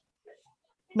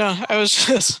 No,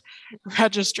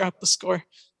 Rod just dropped the score.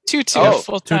 2-2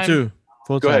 full time. 2-2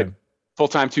 full time. Go ahead. Full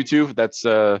time 2-2. That's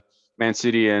Man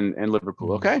City and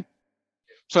Liverpool. Okay.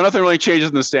 So nothing really changes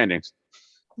in the standings.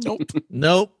 Nope.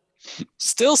 Nope.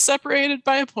 Still separated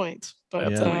by a point,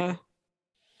 but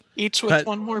each with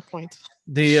one more point.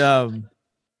 The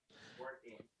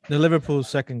Liverpool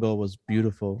second goal was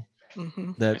beautiful.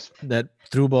 Mm-hmm. That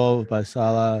through ball by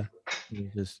Salah,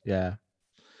 just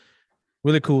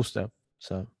really cool stuff.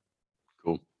 So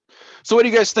cool. So what do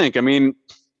you guys think? I mean,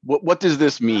 what does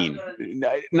this mean?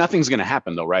 Nothing's going to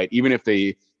happen though, right? Even if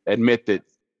they admit that,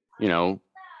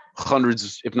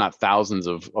 hundreds, if not thousands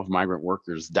of migrant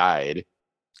workers died.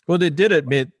 Well, they did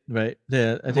admit, right?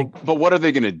 I think. But what are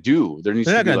they going to do? There needs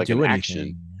to be like an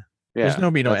action. Yeah, there's going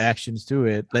to be no actions to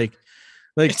it. Like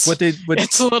it's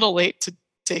a little late to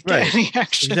take any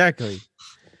action. Exactly.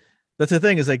 That's the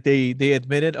thing, is like they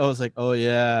admitted. Oh, it's like, oh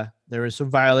yeah, there were some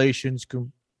violations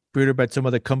computed by some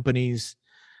of the companies.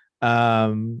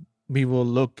 We will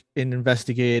look and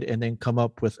investigate and then come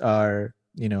up with our,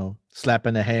 slap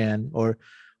in the hand, or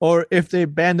if they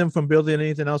ban them from building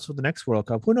anything else for the next World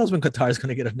Cup. Who knows when Qatar is going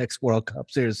to get a next World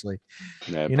Cup? Seriously,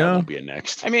 won't be a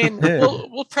next. I mean,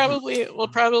 we'll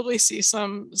probably see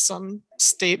some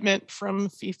statement from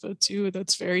FIFA too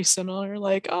that's very similar.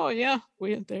 Like, oh yeah,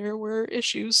 there were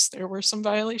issues, there were some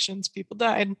violations, people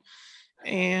died,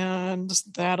 and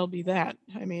that'll be that.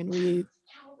 I mean, did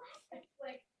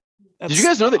you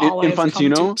guys know that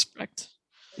Infantino,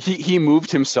 he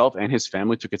moved himself and his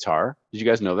family to Qatar? Did you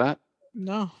guys know that?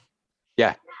 No.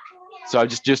 Yeah. So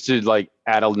just to like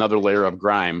add another layer of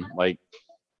grime, like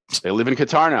they live in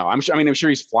Qatar now. I'm sure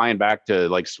he's flying back to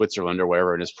like Switzerland or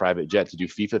wherever in his private jet to do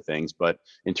FIFA things. But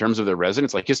in terms of their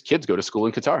residence, like his kids go to school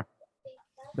in Qatar.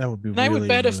 That would be. And I would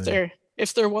bet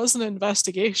if there was an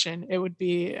investigation, it would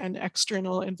be an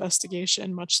external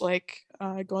investigation, much like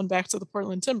going back to the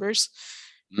Portland Timbers.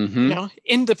 Mm-hmm.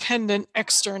 Independent,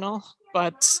 external,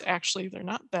 but actually they're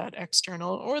not that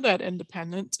external or that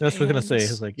independent. That's what I was gonna say.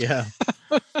 It's like,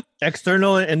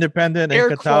 external and independent air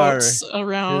in Qatar quotes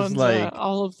around like,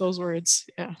 all of those words.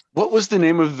 Yeah. What was the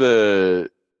name of the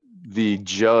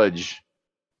judge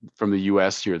from the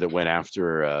U.S. here that went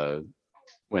after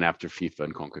FIFA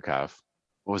and CONCACAF?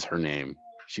 What was her name?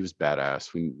 She was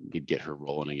badass. We could get her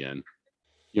rolling again.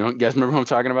 You guys remember who I'm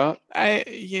talking about? I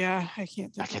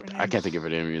can't think of her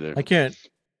name either. I can't.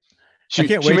 She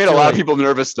made a lot of people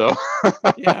nervous though.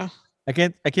 Yeah. I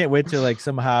can't wait till like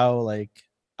somehow like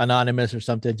Anonymous or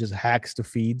something just hacks the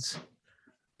feeds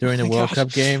during the World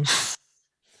Cup game.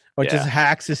 Or just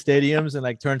hacks the stadiums and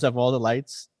like turns off all the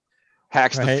lights.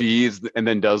 Hacks the feeds and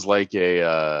then does like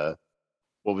a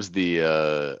what was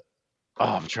the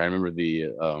I'm trying to remember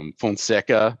the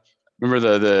Fonseca.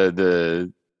 Remember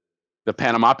the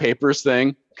Panama Papers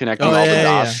thing, connecting all the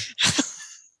dots.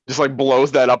 Just like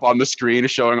blows that up on the screen,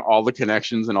 showing all the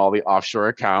connections and all the offshore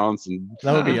accounts and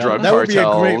drug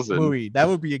cartels. That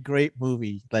would be a great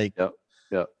movie. Like,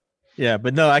 yeah.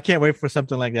 But no, I can't wait for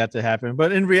something like that to happen.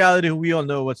 But in reality, we all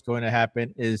know what's going to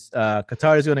happen is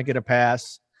Qatar is going to get a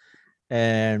pass,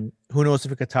 and who knows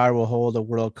if Qatar will hold a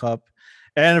World Cup.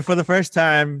 And for the first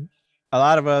time, a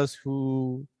lot of us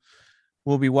who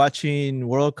will be watching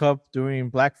World Cup during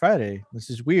Black Friday.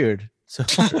 This is weird. So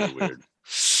very weird.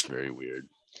 Very weird.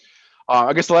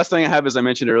 I guess the last thing I have, as I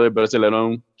mentioned earlier,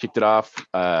 Brasileirao kicked it off.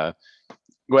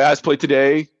 Goias played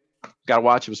today. Got to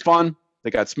watch. It was fun. They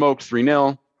got smoked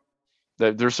 3-0.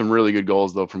 There's some really good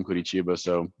goals though from Curitiba,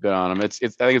 so good on them. I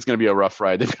think it's going to be a rough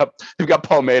ride. They've got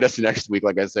Palmeiras next week,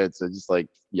 like I said. So just like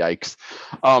yikes.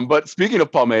 But speaking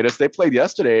of Palmeiras, they played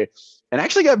yesterday and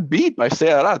actually got beat by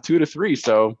Ceará 2-3.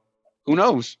 So who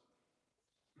knows?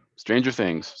 Stranger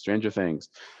things.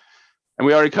 And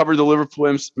we already covered the Liverpool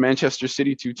and Manchester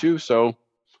City 2-2. So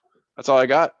that's all I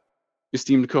got.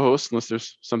 esteemed co-host, unless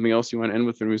there's something else you want to end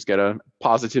with, and we've got a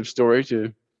positive story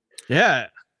to. Yeah.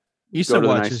 Issa Go to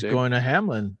the Watch nice is day. going to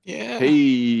Hamlin. Yeah.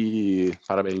 Hey,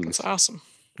 parabéns. That's awesome.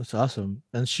 That's awesome.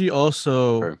 And she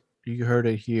also, Sure. you heard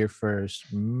it here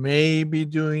first, maybe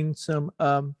doing some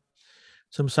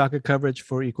soccer coverage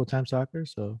for Equal Time Soccer.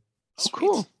 So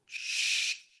Cool.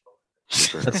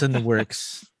 that's in the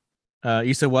works.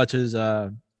 Issa Watch's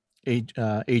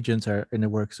agents are in the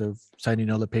works of signing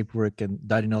all the paperwork and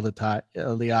dotting all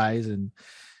the I's, and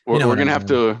We're gonna have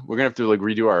to like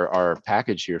redo our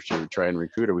package here to try and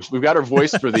recruit her. We've got her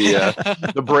voice for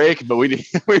the break, but we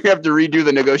have to redo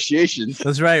the negotiations.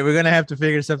 That's right. We're gonna have to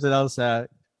figure something else out,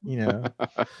 and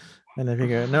I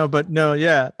figure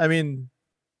yeah. I mean,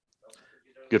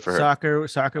 good for her.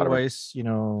 Soccer wise,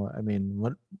 I mean,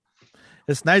 what?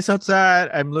 It's nice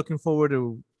outside. I'm looking forward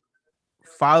to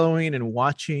following and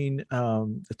watching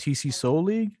the TC Soul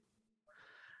League.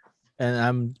 And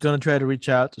I'm going to try to reach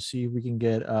out to see if we can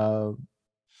get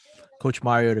Coach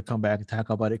Mario to come back and talk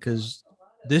about it. Because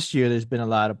this year there's been a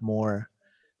lot of more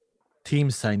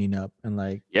teams signing up. And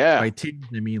by teams,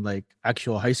 I mean like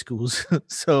actual high schools.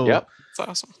 So yep. That's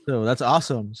awesome. So that's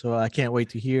awesome. So I can't wait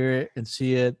to hear it and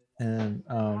see it. And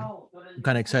I'm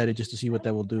kind of excited just to see what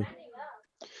that will do.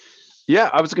 Yeah,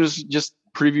 I was going to just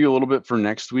preview a little bit for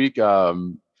next week.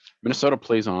 Minnesota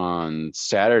plays on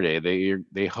Saturday.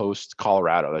 They host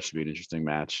Colorado. That should be an interesting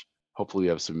match. Hopefully, we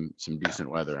have some decent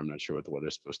weather. I'm not sure what the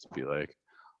weather's supposed to be like.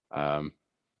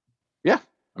 Yeah,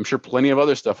 I'm sure plenty of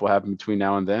other stuff will happen between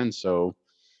now and then. So,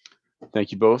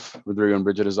 thank you both, Rodrigo and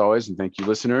Bridget, as always, and thank you,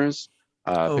 listeners.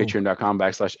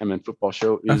 Patreon.com/MN Football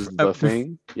Show is the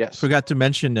thing. Yes. Forgot to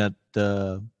mention that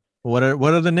what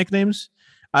are the nicknames?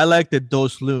 I like the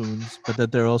Dos Loons, but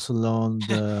that they're also known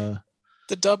the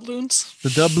Dubloons. The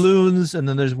Dubloons, and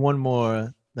then there's one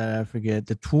more that I forget.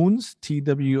 The Toons,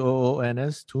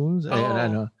 TWOONS, Toons. I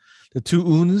don't know. The two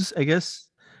Oons, I guess.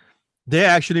 They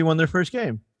actually won their first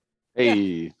game.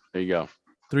 Hey, there you go.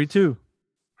 3-2.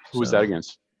 Who was that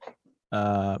against?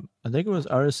 I think it was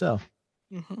RSL.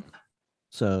 Mm-hmm.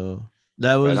 So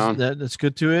that's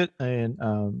good to it, and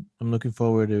I'm looking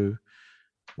forward to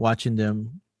watching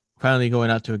them. Finally going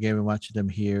out to a game and watching them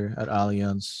here at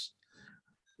Allianz.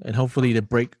 And hopefully the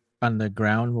break on the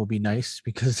ground will be nice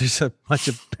because there's a bunch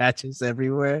of patches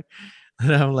everywhere.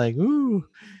 And I'm like, ooh,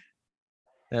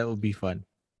 that will be fun.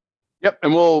 Yep.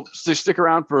 And we'll stick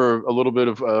around for a little bit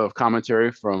of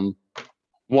commentary from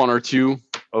one or two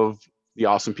of the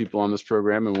awesome people on this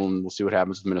program. And we'll see what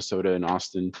happens with Minnesota and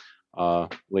Austin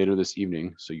later this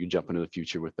evening. So you jump into the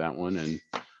future with that one. And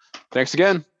thanks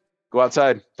again. Go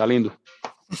outside. Tá lindo.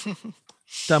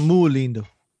 Tá muy lindo.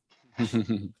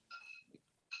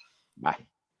 Bye.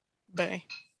 Bye.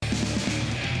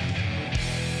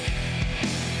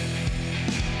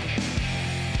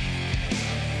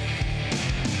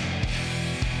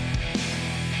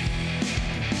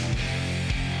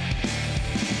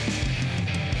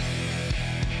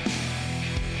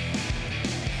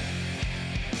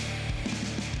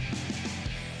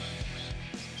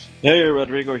 Hey,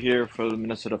 Rodrigo here for the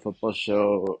Minnesota Football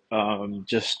Show.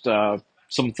 Just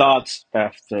some thoughts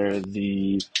after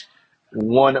the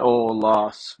 1-0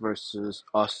 loss versus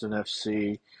Austin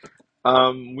FC.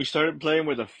 We started playing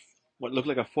with what looked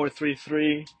like a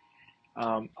 4-3-3.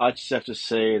 I just have to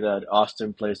say that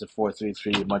Austin plays the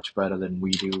 4-3-3 much better than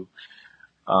we do.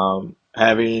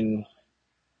 Having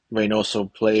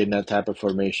Reynoso play in that type of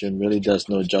formation really does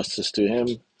no justice to him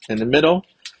in the middle.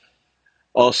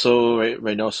 Also,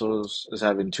 Reynoso is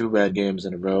having 2 bad games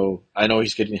in a row. I know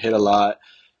he's getting hit a lot,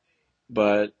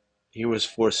 but he was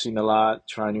forcing a lot,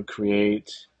 trying to create.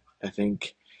 I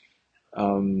think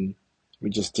we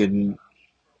just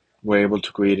were able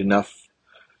to create enough.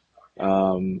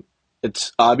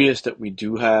 It's obvious that we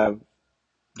do have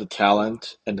the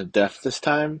talent and the depth this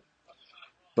time,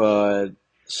 but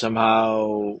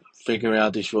somehow figuring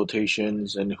out these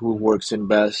rotations and who works in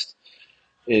best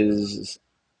is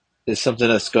something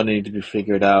that's going to need to be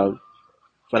figured out.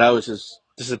 But I was just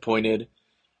disappointed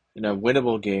in a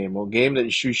winnable game, or a game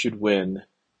that you should win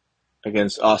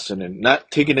against Austin, and not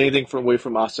taking anything away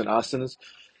from Austin. Austin's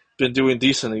been doing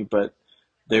decently, but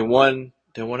they won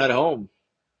at home,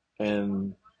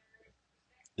 and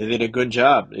they did a good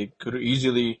job. They could have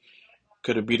easily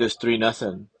beat us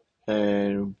 3-0,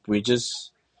 and it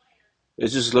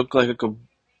just looked like a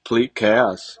complete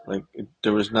chaos. Like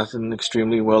there was nothing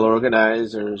extremely well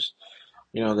organized.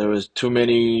 There was too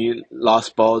many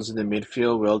lost balls in the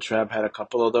midfield. Will Trapp had a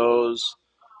couple of those,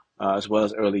 as well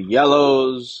as early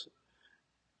yellows.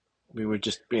 We were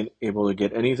just being able to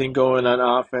get anything going on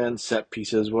offense. Set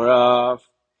pieces were off.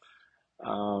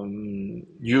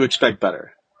 You expect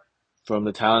better. from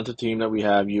the talented team that we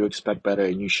have, you expect better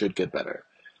and you should get better.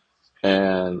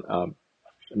 And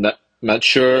not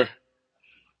sure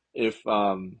if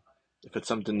it's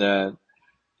something that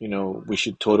we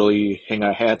should totally hang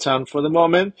our hats on for the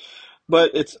moment,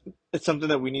 but it's something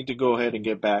that we need to go ahead and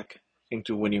get back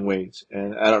into winning ways.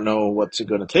 And I don't know what's it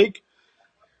going to take,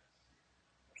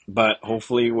 but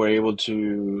hopefully we're able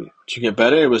to get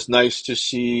better. It was nice to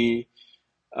see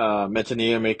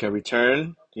Metania make a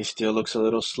return. He still looks a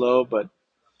little slow, but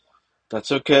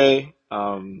that's okay.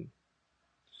 I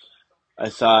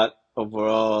thought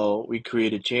overall we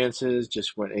created chances,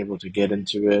 just weren't able to get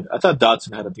into it. I thought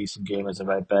Dotson had a decent game as a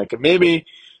right back, and maybe,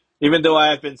 even though I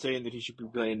have been saying that he should be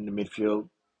playing in the midfield,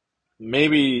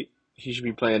 maybe he should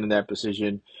be playing in that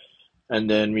position, and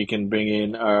then we can bring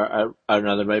in our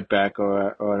another right back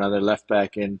or another left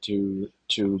back in to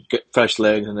get fresh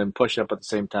legs and then push up at the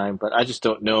same time. But I just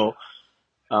don't know.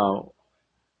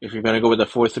 If you're going to go with a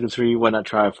 4-3-3, why not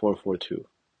try a 4-4-2?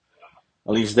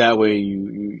 At least that way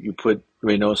you put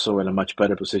Reynoso in a much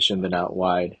better position than out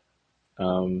wide.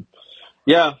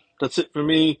 Yeah, that's it for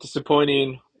me.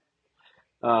 Disappointing.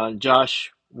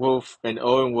 Josh Wolf and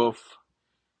Owen Wolf.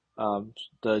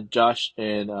 The Josh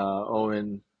and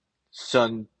Owen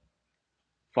son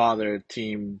father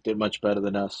team did much better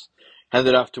than us.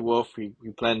 Handed off to Wolf. He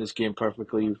planned this game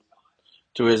perfectly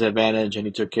to his advantage, and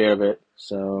he took care of it.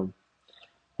 So,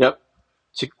 yep.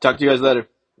 Talk to you guys later.